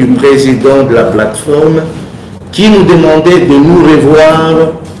venaient du président de la plateforme qui nous demandait de nous revoir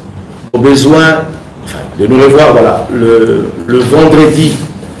au besoin, enfin, de nous revoir voilà, le vendredi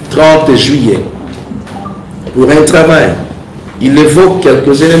 30 juillet pour un travail. Il évoque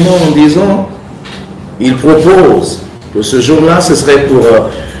quelques éléments en disant, il propose que ce jour-là, ce serait pour,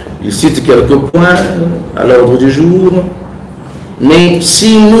 il cite quelques points à l'ordre du jour, mais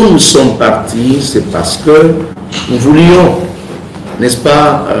si nous sommes partis, c'est parce que nous voulions, n'est-ce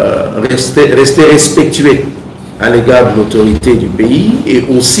pas, rester respectueux à l'égard de l'autorité du pays et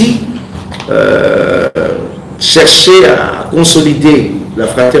aussi chercher à consolider la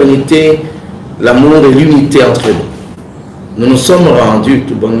fraternité, l'amour et l'unité entre nous. Nous nous sommes rendus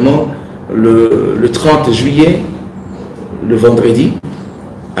tout bonnement le 30 juillet, le vendredi.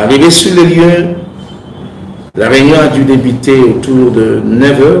 Arrivé sur les lieux, la réunion a dû débuter autour de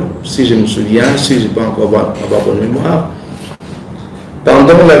 9h, si je me souviens, si je n'ai pas encore avoir bonne mémoire.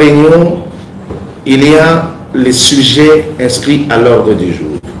 Pendant la réunion, il y a les sujets inscrits à l'ordre du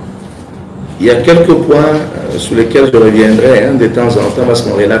jour. Il y a quelques points sur lesquels je reviendrai de temps en temps parce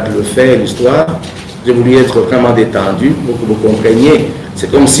qu'on relate le fait, l'histoire. J'ai voulu être vraiment détendu pour que vous compreniez.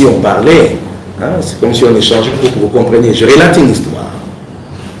 C'est comme si on parlait, c'est comme si on échangeait pour que vous compreniez. Je relate une histoire.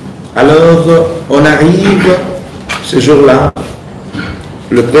 Alors, on arrive ce jour-là,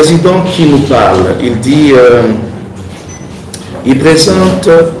 le président qui nous parle, il dit, il présente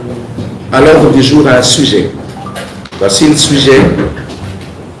à l'ordre du jour un sujet. Voici le sujet.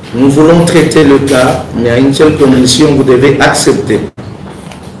 Nous voulons traiter le cas, mais à une seule condition, vous devez accepter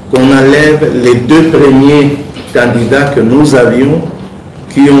qu'on enlève les deux premiers candidats que nous avions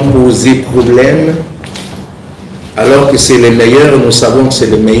qui ont posé problème, alors que c'est les meilleurs, nous savons que c'est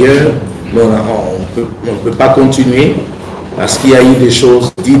les meilleurs, mais on ne peut pas continuer parce qu'il y a eu des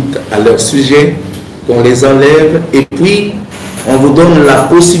choses dites à leur sujet, qu'on les enlève, et puis on vous donne la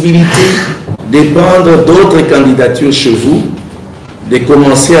possibilité de prendre d'autres candidatures chez vous, de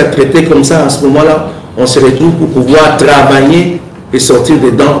commencer à traiter comme ça. À ce moment-là, on se retrouve pour pouvoir travailler et sortir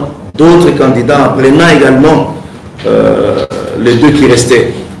dedans d'autres candidats en prenant également les deux qui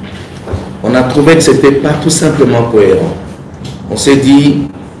restaient. On a trouvé que ce n'était pas tout simplement cohérent. On s'est dit,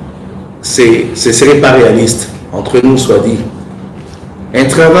 ce serait pas réaliste, entre nous soit dit. Un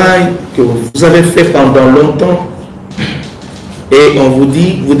travail que vous avez fait pendant longtemps, et on vous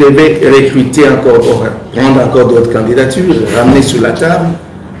dit, vous devez recruter encore, prendre encore d'autres candidatures, ramener sur la table,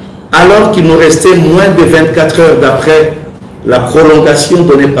 alors qu'il nous restait moins de 24 heures d'après la prolongation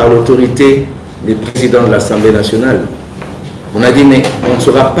donnée par l'autorité du président de l'Assemblée nationale. On a dit, mais on ne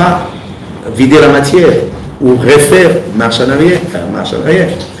saura pas vider la matière ou refaire marche en arrière.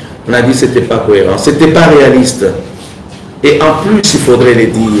 On a dit que ce n'était pas cohérent, ce n'était pas réaliste. Et en plus, il faudrait le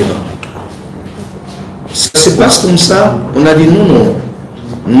dire. Ça se passe comme ça. On a dit, non.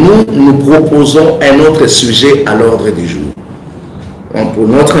 Nous proposons un autre sujet à l'ordre du jour. Donc, pour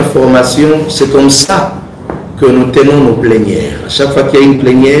notre information, c'est comme ça que nous tenons nos plénières. À chaque fois qu'il y a une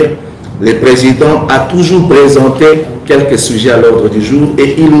plénière, le président a toujours présenté quelques sujets à l'ordre du jour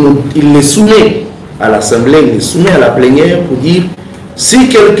et il les soumet à l'Assemblée, il les soumet à la plénière pour dire si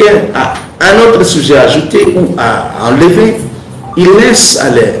quelqu'un a un autre sujet à ajouter ou à enlever, il laisse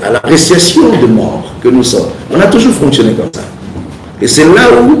à l'appréciation des membres que nous sommes. On a toujours fonctionné comme ça. Et c'est là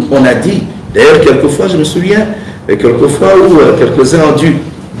où on a dit, d'ailleurs quelquefois je me souviens, quelquefois où quelques-uns ont dû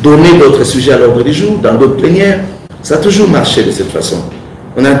donner d'autres sujets à l'ordre du jour, dans d'autres plénières, ça a toujours marché de cette façon.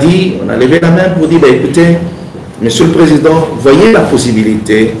 On a dit, on a levé la main pour dire, ben, écoutez, Monsieur le Président, voyez la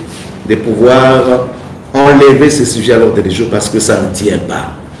possibilité de pouvoir enlever ces sujets à l'ordre du jour parce que ça ne tient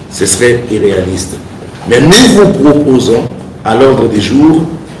pas. Ce serait irréaliste. Mais nous vous proposons à l'ordre du jour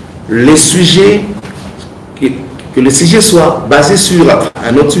les sujets, que le sujet soit basé sur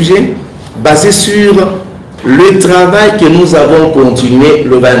un autre sujet, basé sur le travail que nous avons continué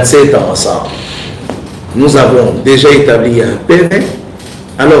le 27 ensemble. Nous avons déjà établi un PV.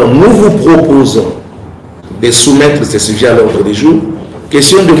 Alors, nous vous proposons de soumettre ces sujets à l'ordre du jour.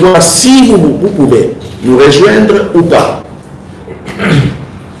 Question de voir si vous pouvez nous rejoindre ou pas.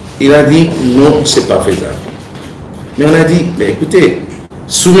 Il a dit non, ce n'est pas faisable. Mais on a dit, mais écoutez,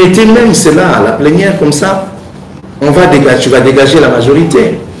 soumettez même cela à la plénière comme ça. Tu vas dégager la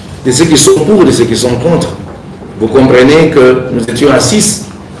majorité de ceux qui sont pour, de ceux qui sont contre. Vous comprenez que nous étions à 6,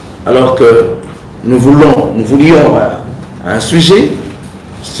 alors que nous voulions un sujet.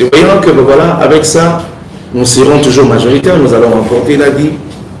 Si voyons que voilà, avec ça, nous serons toujours majoritaires, nous allons remporter. Il a dit,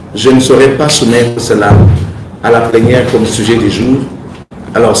 je ne saurais pas soumettre cela à la plénière comme sujet du jour.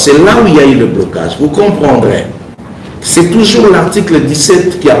 Alors c'est là où il y a eu le blocage. Vous comprendrez. C'est toujours l'article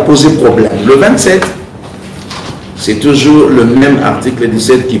 17 qui a posé problème. Le 27, c'est toujours le même article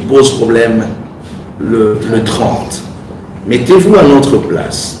 17 qui pose problème le 30. Mettez-vous à notre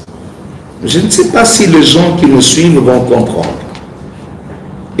place. Je ne sais pas si les gens qui nous suivent vont comprendre.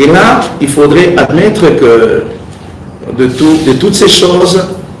 Et là, il faudrait admettre que de toutes ces choses,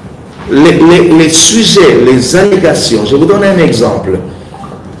 les sujets, les allégations, je vous donne un exemple.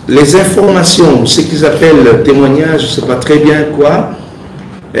 Les informations, ce qu'ils appellent témoignages, je ne sais pas très bien quoi,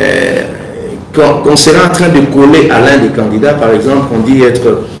 qu'on sera en train de coller à l'un des candidats, par exemple, on dit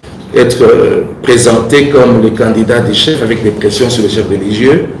être présenté comme le candidat des chefs avec des pressions sur les chefs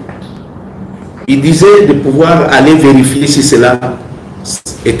religieux. Il disait de pouvoir aller vérifier si cela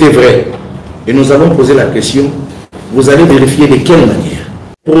était vrai. Et nous avons posé la question, vous allez vérifier de quelle manière?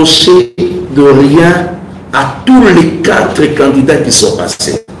 Procès de rien à tous les 4 candidats qui sont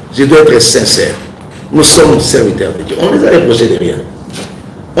passés. Je dois être sincère. Nous sommes serviteurs de Dieu. On les a reprochés de rien.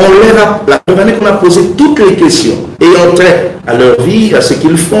 On leur a, la première année qu'on a posé toutes les questions ayant trait à leur vie, à ce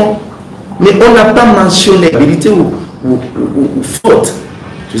qu'ils font, mais on n'a pas mentionné habilité ou faute.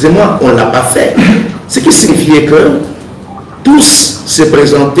 Excusez-moi, on ne l'a pas fait. Ce qui signifiait que tous se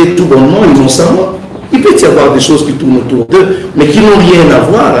présentaient tout bonnement, innocemment. Il peut y avoir des choses qui tournent autour d'eux, mais qui n'ont rien à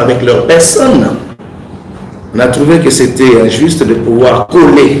voir avec leur personne. On a trouvé que c'était injuste de pouvoir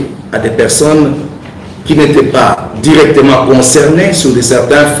coller à des personnes qui n'étaient pas directement concernées sur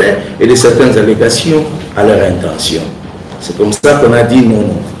certains faits et de certaines allégations à leur intention. C'est comme ça qu'on a dit non,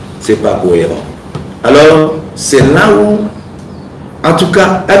 ce n'est pas cohérent. Alors, c'est là où, en tout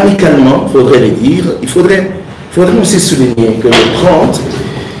cas, amicalement, il faudrait le dire, il faudrait aussi souligner que le 30,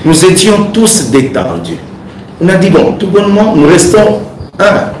 nous étions tous détendus. On a dit, bon, tout bonnement, nous restons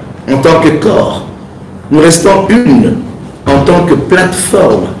un en tant que corps. Nous restons une en tant que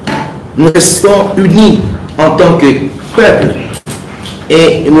plateforme. Nous restons unis en tant que peuple.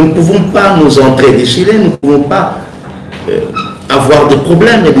 Et nous ne pouvons pas nous entredéchirer, nous ne pouvons pas avoir de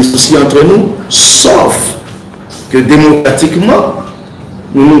problèmes et des soucis entre nous, sauf que démocratiquement,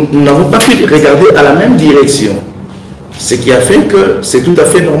 nous n'avons pas pu regarder à la même direction. Ce qui a fait que c'est tout à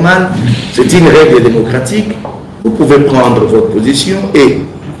fait normal, c'est une règle démocratique. Vous pouvez prendre votre position et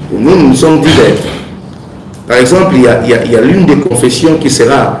nous sommes divers. Par exemple, il y a l'une des confessions qui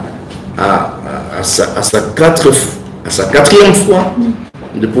sera à sa quatrième fois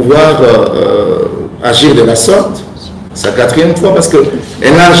de pouvoir agir de la sorte. Sa quatrième fois parce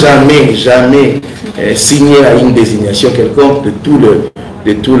qu'elle n'a jamais signé à une désignation quelconque de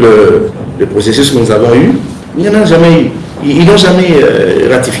tout le processus que nous avons eu. Il n'y en a jamais eu. Ils n'ont jamais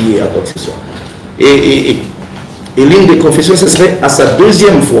ratifié à quoi que ce soit. Et l'une des confessions, ce serait à sa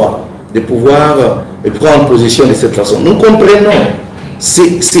deuxième fois de pouvoir prendre position de cette façon. Nous comprenons,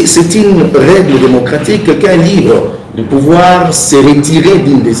 c'est une règle démocratique, quelqu'un est libre de pouvoir se retirer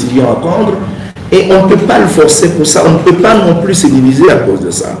d'une décision à prendre. Et on ne peut pas le forcer pour ça, on ne peut pas non plus se diviser à cause de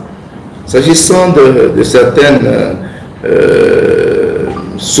ça. S'agissant de certains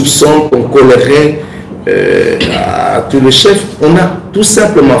soupçons qu'on collerait à tous les chefs, on a tout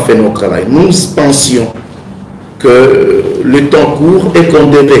simplement fait notre travail. Nous pensions que le temps court et qu'on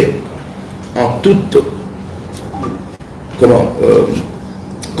devait, en toute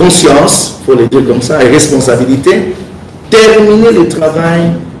conscience, il faut le dire comme ça, et responsabilité, terminer le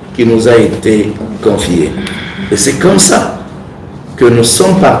travail qui nous a été confié. Et c'est comme ça que nous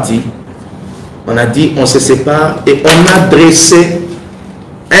sommes partis. On a dit, on se sépare et on a dressé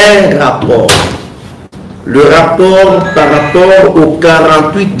un rapport. Le rapport par rapport aux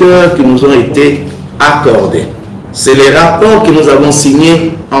 48 heures qui nous ont été accordées. C'est les rapports que nous avons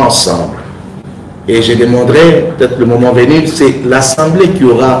signés ensemble. Et je demanderai, peut-être le moment venu, c'est l'Assemblée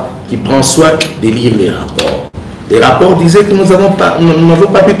qui prend soin de lire les rapports. Les rapports disaient que nous n'avons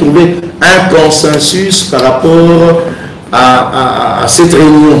pas pu trouver un consensus par rapport à cette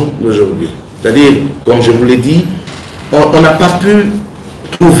réunion d'aujourd'hui. C'est-à-dire, comme je vous l'ai dit, on n'a pas pu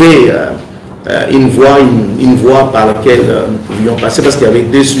trouver une voie par laquelle nous pouvions passer parce qu'il y avait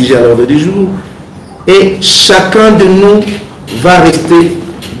 2 sujets à l'ordre du jour. Et chacun de nous va rester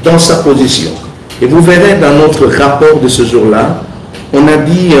dans sa position. Et vous verrez dans notre rapport de ce jour-là, on a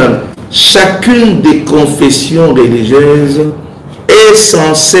dit... chacune des confessions religieuses est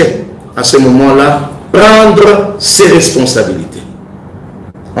censée, à ce moment-là, prendre ses responsabilités,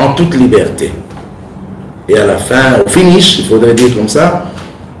 en toute liberté. Et à la fin, au finish, il faudrait dire comme ça,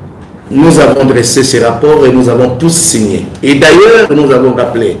 nous avons dressé ces rapports et nous avons tous signé. Et d'ailleurs, nous avons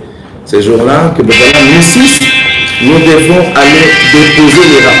rappelé ces jours-là que nous 6, nous devons aller déposer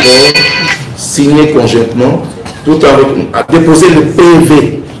les rapports signés conjointement, tout en déposer le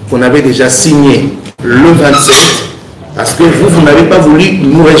PV qu'on avait déjà signé le 27, parce que vous n'avez pas voulu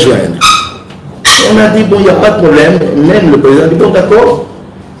nous rejoindre. On a dit, bon, il n'y a pas de problème, même le président dit, bon, d'accord,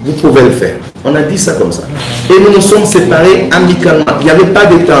 vous pouvez le faire. On a dit ça comme ça. Et nous nous sommes séparés amicalement. Il n'y avait pas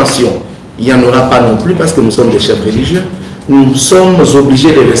de tension. Il n'y en aura pas non plus, parce que nous sommes des chefs religieux. Nous sommes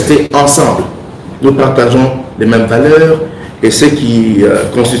obligés de rester ensemble. Nous partageons les mêmes valeurs, et ce qui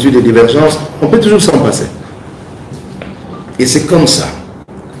constitue des divergences, on peut toujours s'en passer. Et c'est comme ça.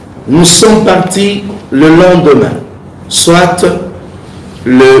 Nous sommes partis le lendemain, soit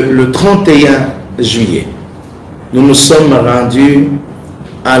le 31 juillet. Nous nous sommes rendus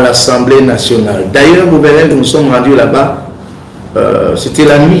à l'Assemblée nationale. D'ailleurs, vous verrez que nous sommes rendus là-bas, c'était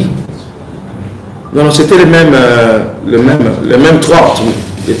la nuit. Non, c'était le même 30, oui,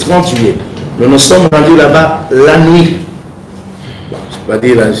 le 30 juillet. Nous nous sommes rendus là-bas la nuit. Bon,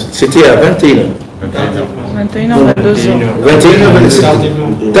 c'était à 21h. 21h, 22h.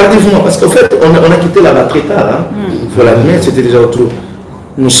 21h, tardivement, parce qu'en fait, on a quitté là-bas très tard. Hein. Il faut l'admettre, c'était déjà autour.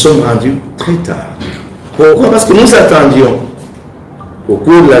 Nous sommes rendus très tard. Pourquoi? Parce que nous attendions. Au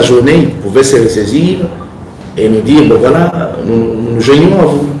cours de la journée, ils pouvaient se ressaisir et nous dire, bon voilà, nous nous joignons à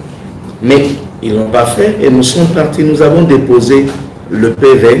vous. Mais ils ne l'ont pas fait et nous sommes partis. Nous avons déposé le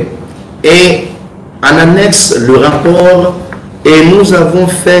PV et en annexe le rapport et nous avons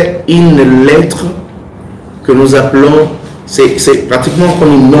fait une lettre que nous appelons, c'est pratiquement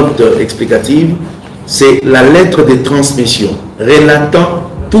comme une note explicative, c'est la lettre de transmission relatant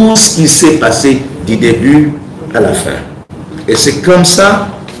tout ce qui s'est passé du début à la fin. Et c'est comme ça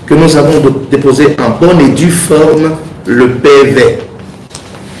que nous avons déposé en bonne et due forme le PV.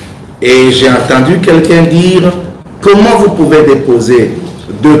 Et j'ai entendu quelqu'un dire, comment vous pouvez déposer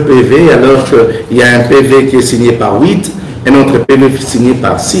 2 PV alors qu'il y a un PV qui est signé par 8 et notre PV signé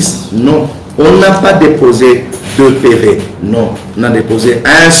par 6? Non, on n'a pas déposé 2 PV, non, on a déposé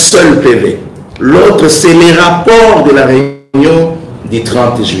un seul PV. L'autre, c'est les rapports de la réunion du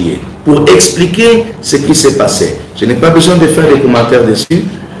 30 juillet pour expliquer ce qui s'est passé. Je n'ai pas besoin de faire des commentaires dessus.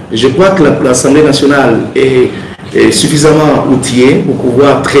 Je crois que l'Assemblée nationale est suffisamment outillée pour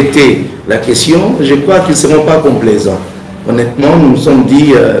pouvoir traiter la question. Je crois qu'ils ne seront pas complaisants. Honnêtement, nous nous sommes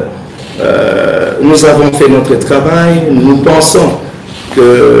dit, nous avons fait notre travail, nous pensons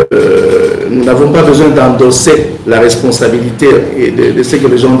que nous n'avons pas besoin d'endosser la responsabilité de ce que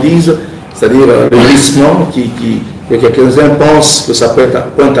les gens disent, c'est-à-dire le glissement que quelques-uns pensent que ça peut être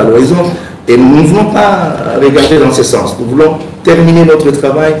pointe à l'horizon. Et nous ne voulons pas regarder dans ce sens. Nous voulons terminer notre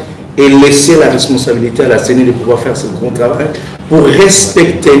travail et laisser la responsabilité à la CENI de pouvoir faire ce bon travail pour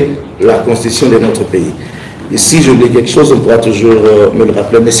respecter la constitution de notre pays. Et si j'oublie quelque chose, on pourra toujours me le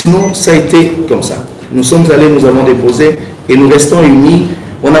rappeler. Mais sinon, ça a été comme ça. Nous sommes allés, nous avons déposé et nous restons unis.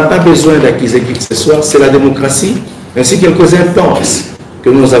 On n'a pas besoin d'accuser qui que ce soit. C'est la démocratie. Même si quelques-uns pensent que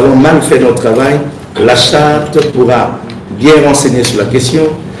nous avons mal fait notre travail, la charte pourra bien renseigner sur la question.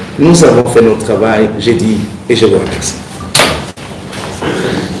 Nous avons fait notre travail, j'ai dit, et je vous remercie.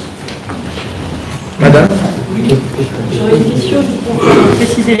 Madame? J'aurais une question pour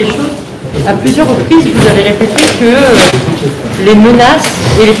préciser les choses. À plusieurs reprises, vous avez répété que les menaces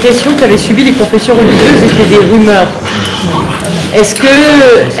et les pressions qu'avaient subies les confessions religieuses étaient des rumeurs. Est-ce que,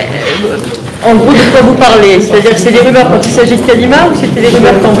 en gros, de quoi vous parlez? C'est-à-dire que c'est des rumeurs quand il s'agit de Kalima ou c'était des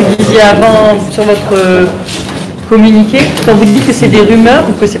rumeurs quand vous disiez avant sur votre communiqué, quand vous dites que c'est des rumeurs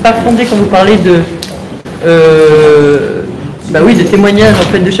ou que c'est pas fondé quand vous parlez de de témoignages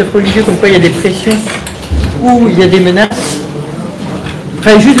en fait de chefs religieux comme quoi il y a des pressions ou il y a des menaces?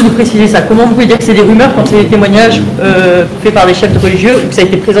 Enfin, juste de nous préciser ça. Comment vous pouvez dire que c'est des rumeurs quand c'est des témoignages faits par les chefs religieux ou que ça a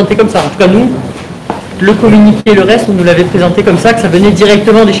été présenté comme ça? En tout cas, nous, le communiqué et le reste, on nous l'avait présenté comme ça, que ça venait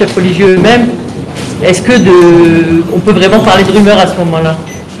directement des chefs religieux eux-mêmes. Est-ce que on peut vraiment parler de rumeurs à ce moment-là?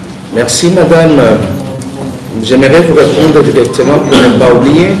 Merci, madame. J'aimerais vous répondre directement pour ne pas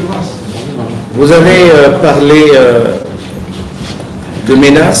oublier. Vous avez parlé de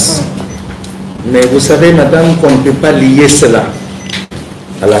menaces, mais vous savez, madame, qu'on ne peut pas lier cela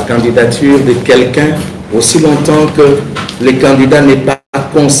à la candidature de quelqu'un aussi longtemps que le candidat n'est pas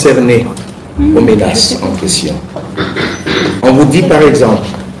concerné aux menaces en question. On vous dit par exemple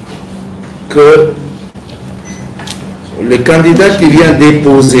que le candidat qui vient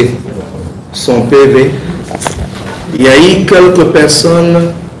déposer son PV, il y a eu quelques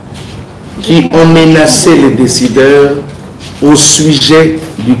personnes qui ont menacé les décideurs au sujet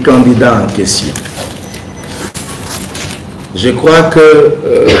du candidat en question. Je crois que,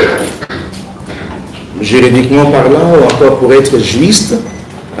 juridiquement parlant, ou encore pour être juste,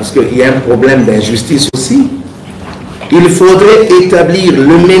 parce qu'il y a un problème d'injustice aussi, il faudrait établir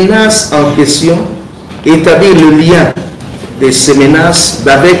le menace en question, établir le lien de ces menaces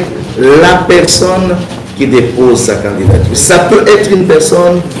avec la personne qui dépose sa candidature. Ça peut être une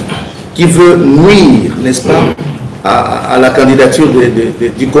personne qui veut nuire, n'est-ce pas, à la candidature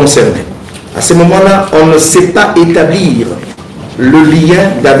du concerné. À ce moment-là, on ne sait pas établir le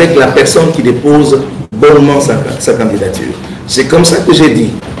lien avec la personne qui dépose bonnement sa candidature. C'est comme ça que j'ai dit.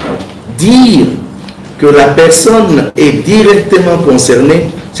 Dire que la personne est directement concernée,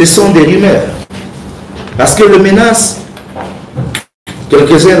 ce sont des rumeurs. Parce que le menace,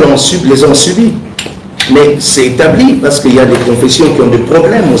 quelques-uns les ont subis. Mais c'est établi parce qu'il y a des confessions qui ont des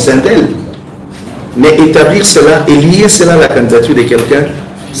problèmes au sein d'elles. Mais établir cela et lier cela à la candidature de quelqu'un,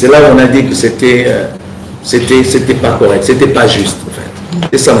 c'est là où on a dit que c'était pas correct, c'était pas juste en fait.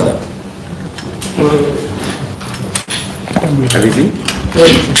 C'est ça, madame. Allez-y.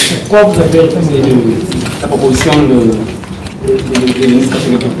 Pourquoi vous avez retenu la proposition de ministre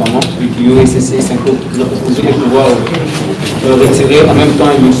catholique notamment, du OSCC, c'est un peu la proposition de pouvoir retirer en même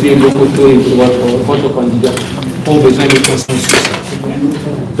temps et monsieur de côté votre candidat pour besoin de consensus?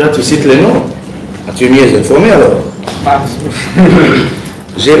 Là, tu cites les noms. Tu es mieux informé alors.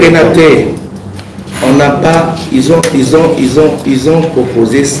 J'ai relaté. On n'a pas. Ils ont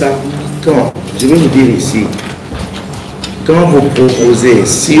proposé ça quand? Je vais vous dire ici. Quand vous proposez,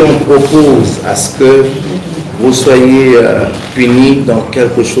 si on propose à ce que vous soyez punis dans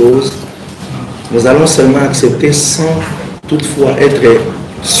quelque chose, nous allons seulement accepter sans toutefois être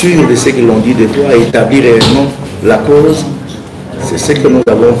sûr de ce que l'on dit de toi et établir réellement la cause. C'est ce que nous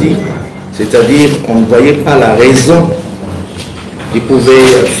avons dit. C'est-à-dire qu'on ne voyait pas la raison qui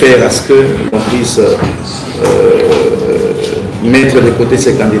pouvait faire à ce que l'on puisse mettre de côté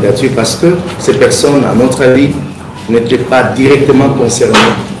ces candidatures parce que ces personnes, à notre avis, n'étaient pas directement concernées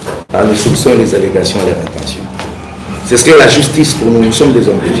par les soupçons, les allégations et les intentions. C'est ce que la justice pour nous, nous sommes des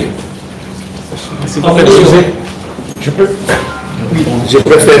hommes de Dieu. Je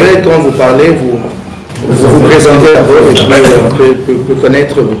préférais quand vous parlez, vous présenter d'abord et puis on peut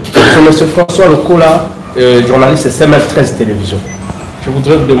connaître vous. M. François Lecola, journaliste SML 13 Télévision. Je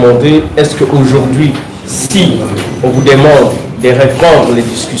voudrais vous demander, est-ce qu'aujourd'hui, si on vous demande de reprendre les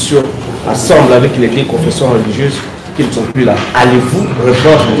discussions ensemble avec les deux confessions religieuses qui ne sont plus là, allez-vous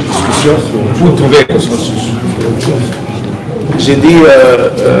reprendre les discussions pour trouver un consensus? J'ai dit,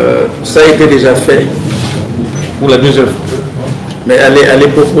 ça a été déjà fait. Pour la deuxième fois. Mais allez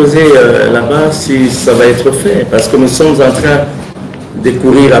proposer là-bas si ça va être fait. Parce que nous sommes en train de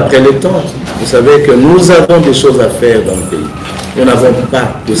courir après le temps. Vous savez que nous avons des choses à faire dans le pays. Nous n'avons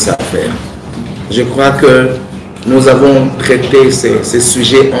pas de ça à faire. Je crois que nous avons traité ces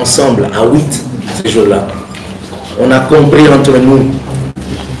sujets ensemble à 8 ces jours-là. On a compris entre nous,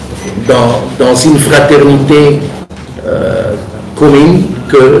 dans une fraternité commune,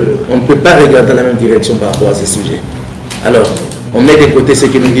 qu'on ne peut pas regarder dans la même direction par rapport à ces sujets. Alors, on met de côté ce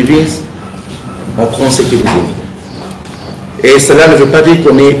qui nous divise, on prend ce qui nous unit. Et cela ne veut pas dire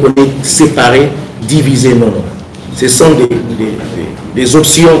qu'on est séparés, divisés, non, non. Ce sont des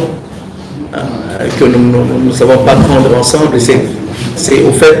options que nous ne savons pas prendre ensemble. C'est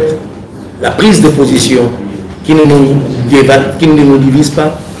au fait la prise de position qui ne nous divise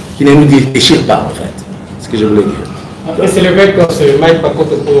pas, qui ne nous déchire pas, en fait. C'est ce que je voulais dire. Après, c'est le fait qu'on se Mike par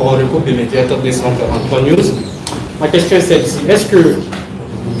contre pour le groupe des médiateurs des 143 News. Ma question est celle-ci. Est-ce que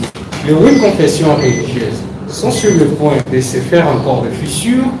les 8 confessions religieuses sont sur le point de se faire encore de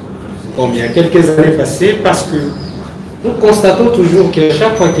fissures, comme il y a quelques années passées, parce que nous constatons toujours qu'à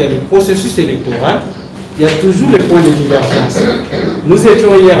chaque fois qu'il y a le processus électoral, il y a toujours les points de divergence. Nous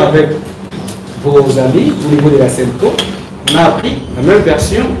étions hier avec vos amis au niveau de la CENTO, on a appris la même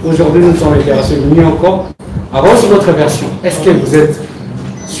version. Aujourd'hui, nous sommes intéressés mieux encore à voir votre version. Est-ce que vous êtes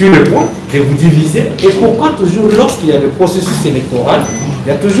sur le point de vous diviser? Et pourquoi toujours, lorsqu'il y a le processus électoral, il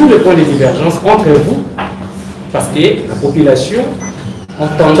y a toujours le point de divergence entre vous? Parce que la population a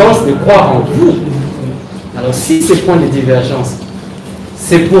tendance de croire en vous. Alors si ces points de divergence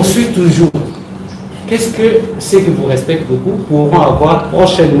se poursuivent toujours, qu'est-ce que ceux qui vous respectent beaucoup pourront avoir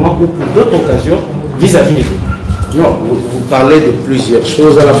prochainement ou pour d'autres occasions vis-à-vis de vous? Non, vous parlez de plusieurs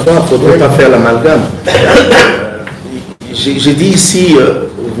choses à la fois, il ne faudrait pas faire l'amalgame. J'ai dit ici,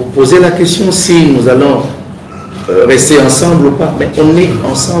 vous posez la question si nous allons rester ensemble ou pas, mais on est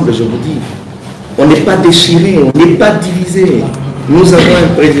ensemble, je vous dis. On n'est pas déchirés, on n'est pas divisés. Nous avons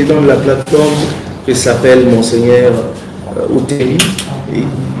un président de la plateforme qui s'appelle Monseigneur Outeri.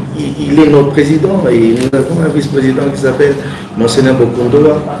 Il est notre président et nous avons un vice-président qui s'appelle Monseigneur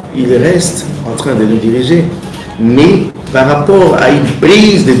Bokondoa. Il reste en train de nous diriger. Mais par rapport à une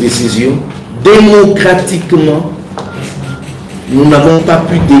prise de décision, démocratiquement, nous n'avons pas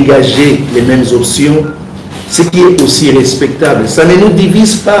pu dégager les mêmes options, ce qui est aussi respectable. Ça ne nous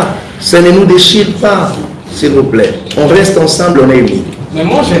divise pas, ça ne nous déchire pas, s'il vous plaît. On reste ensemble, on est unis. Mais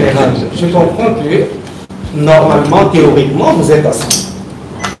moi, en général, je comprends que normalement, théoriquement, vous êtes ensemble.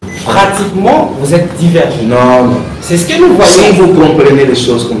 Pratiquement, vous êtes divergents. Non, non. C'est ce que nous voyons. Si vous comprenez les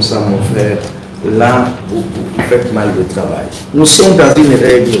choses comme ça, mon frère, là, vous faites mal le travail. Nous sommes dans une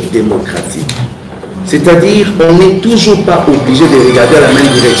règle démocratique. C'est-à-dire, on n'est toujours pas obligé de regarder à la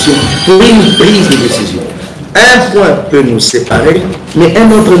même direction pour une prise de décision. Un point peut nous séparer, mais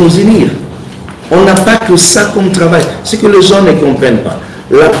un autre nous unir. On n'a pas que ça comme travail. Ce que les gens ne comprennent pas.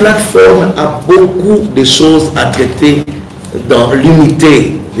 La plateforme a beaucoup de choses à traiter dans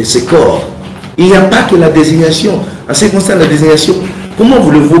l'unité de ce corps. Il n'y a pas que la désignation. En ce qui concerne la désignation, comment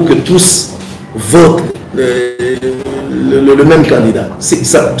voulez-vous que tous votent le même candidat?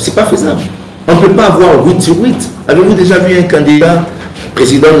 C'est pas faisable. On ne peut pas avoir 8 sur 8. Avez-vous déjà vu un candidat,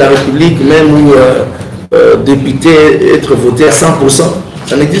 président de la République, même ou député, être voté à 100%?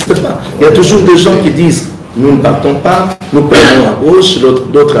 Ça n'existe pas. Il y a toujours des gens qui disent, nous ne partons pas, nous prenons à gauche,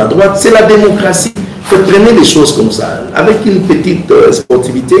 d'autres à droite. C'est la démocratie. Il faut traîner les choses comme ça. Avec une petite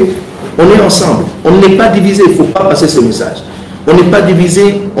sportivité, on est ensemble. On n'est pas divisé, il ne faut pas passer ce message. On n'est pas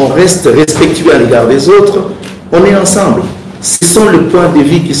divisé, on reste respectueux à l'égard des autres. On est ensemble. Ce sont les points de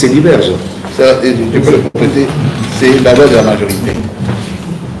vie qui se divergent. Ça, je peux le compléter, c'est la loi de la majorité.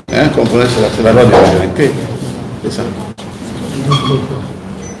 Hein, comprenez, c'est la loi de la majorité. C'est ça.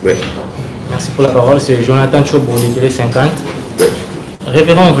 Oui. Merci pour la parole, c'est Jonathan Chobo, Télé 50. Oui.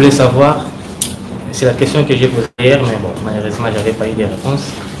 Révérend, on voulait savoir, c'est la question que j'ai posée hier, mais bon, malheureusement, je n'avais pas eu de réponse.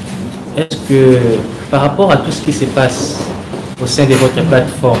 Est-ce que, par rapport à tout ce qui se passe au sein de votre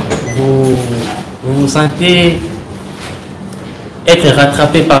plateforme, vous vous sentez être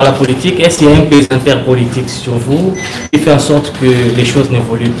rattrapé par la politique? Est-ce qu'il y a un pesanteur politique sur vous qui fait en sorte que les choses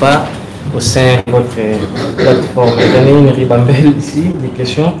n'évoluent pas au sein de votre plateforme? J'en ai une ribambelle ici, des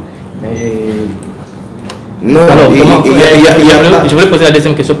questions. Non, alors, je voulais poser la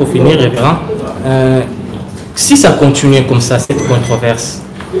deuxième question pour finir, révérend. Si ça continue comme ça, cette controverse,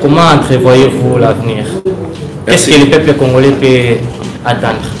 comment entrevoyez-vous l'avenir? Qu'est-ce que le peuple congolais peut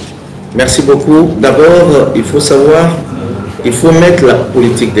attendre? Merci beaucoup. D'abord, il faut savoir, il faut mettre la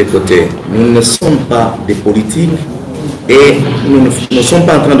politique de côté. Nous ne sommes pas des politiques Et nous ne sommes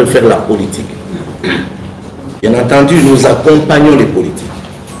pas en train de faire la politique. Bien entendu, nous accompagnons les politiques.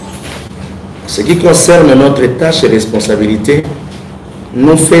 Ce qui concerne notre tâche et responsabilité,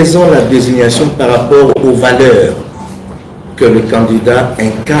 nous faisons la désignation par rapport aux valeurs que le candidat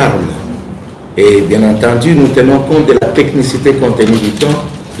incarne. Et bien entendu, nous tenons compte de la technicité contenue du temps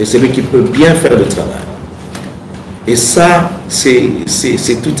de celui qui peut bien faire le travail. Et ça, c'est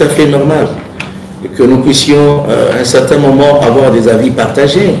tout à fait normal que nous puissions à un certain moment avoir des avis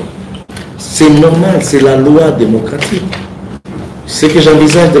partagés. C'est normal, c'est la loi démocratique. C'est ce que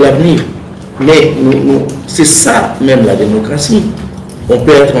j'envisage de l'avenir. Mais c'est ça même la démocratie. On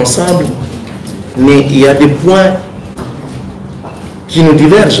peut être ensemble, mais il y a des points qui nous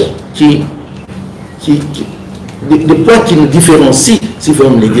divergent, des points qui nous différencient, si vous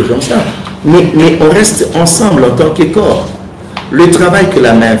me le dire comme ça. Mais on reste ensemble en tant que corps. Le travail que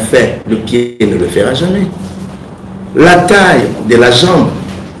la main fait, le pied ne le fera jamais. La taille de la jambe,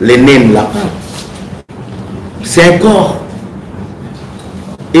 le nez ne l'a pas. C'est un corps.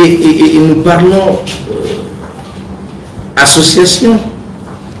 Et nous parlons association.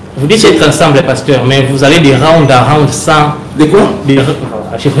 Vous dites être ensemble, pasteur, mais vous allez de round à round sans... De quoi?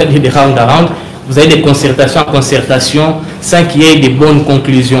 Je vais dire de round à round. Vous avez des concertations en concertation sans qu'il y ait de bonnes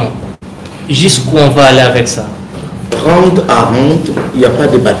conclusions. Jusqu'où on va aller avec ça? Round à round, il n'y a pas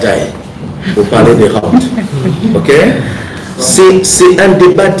de bataille. Pour parler de round. Ok? C'est un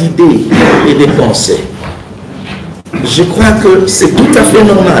débat d'idées et de pensées. Je crois que c'est tout à fait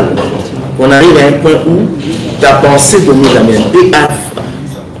normal qu'on arrive à un point où ta pensée domine la mienne. Et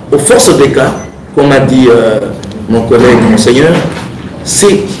aux forces des cas, comme a dit mon collègue monseigneur,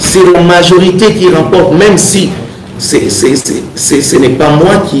 c'est la majorité qui remporte, même si ce n'est pas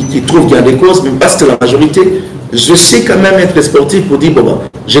moi qui trouve qu'il y a des causes, mais parce que la majorité, je sais quand même être sportif pour dire, bon,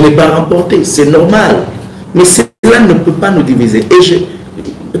 je n'ai pas remporté, c'est normal. Mais cela ne peut pas nous diviser.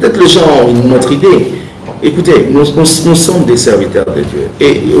 Et peut-être les gens ont une autre idée. Écoutez, nous sommes des serviteurs de Dieu.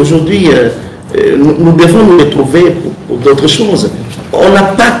 Et aujourd'hui, nous devons nous retrouver pour d'autres choses. On n'a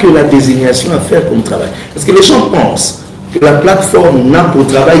pas que la désignation à faire comme travail. Parce que les gens pensent que la plateforme n'a pour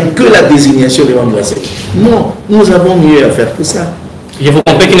travail que la désignation des membres de la CACHEES. Non, nous avons mieux à faire que ça. Je vous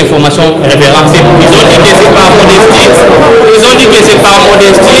comprends qu'une information référencée. Ils ont dit que c'est par modestie. Ils ont dit que c'est par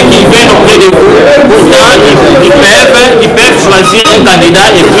modestie qu'ils viennent auprès de vous. Pourtant, ils peuvent choisir un candidat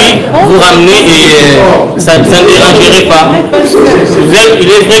et puis vous ramener et ça ne dérangerait pas. Il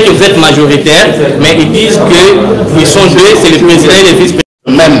est vrai que vous êtes majoritaire, mais ils disent qu'ils sont deux, c'est le président et le vice-président.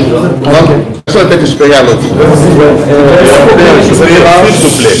 Même. S'il vous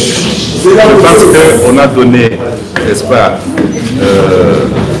plaît. Je pense qu'on a donné, n'est-ce pas,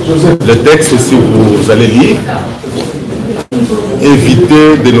 le texte, si vous allez lire,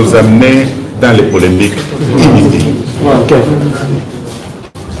 évitez de nous amener dans les polémiques inutiles.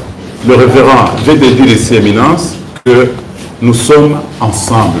 Le révérend vient de dire ici, Éminence, que nous sommes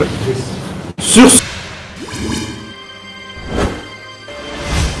ensemble. Sur ce...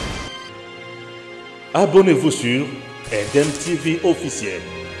 Abonnez-vous sur EDEM TV officiel.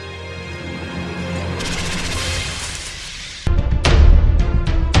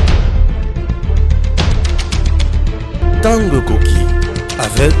 Tango Koki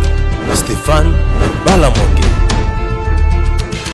avec Stéphane Balamongue.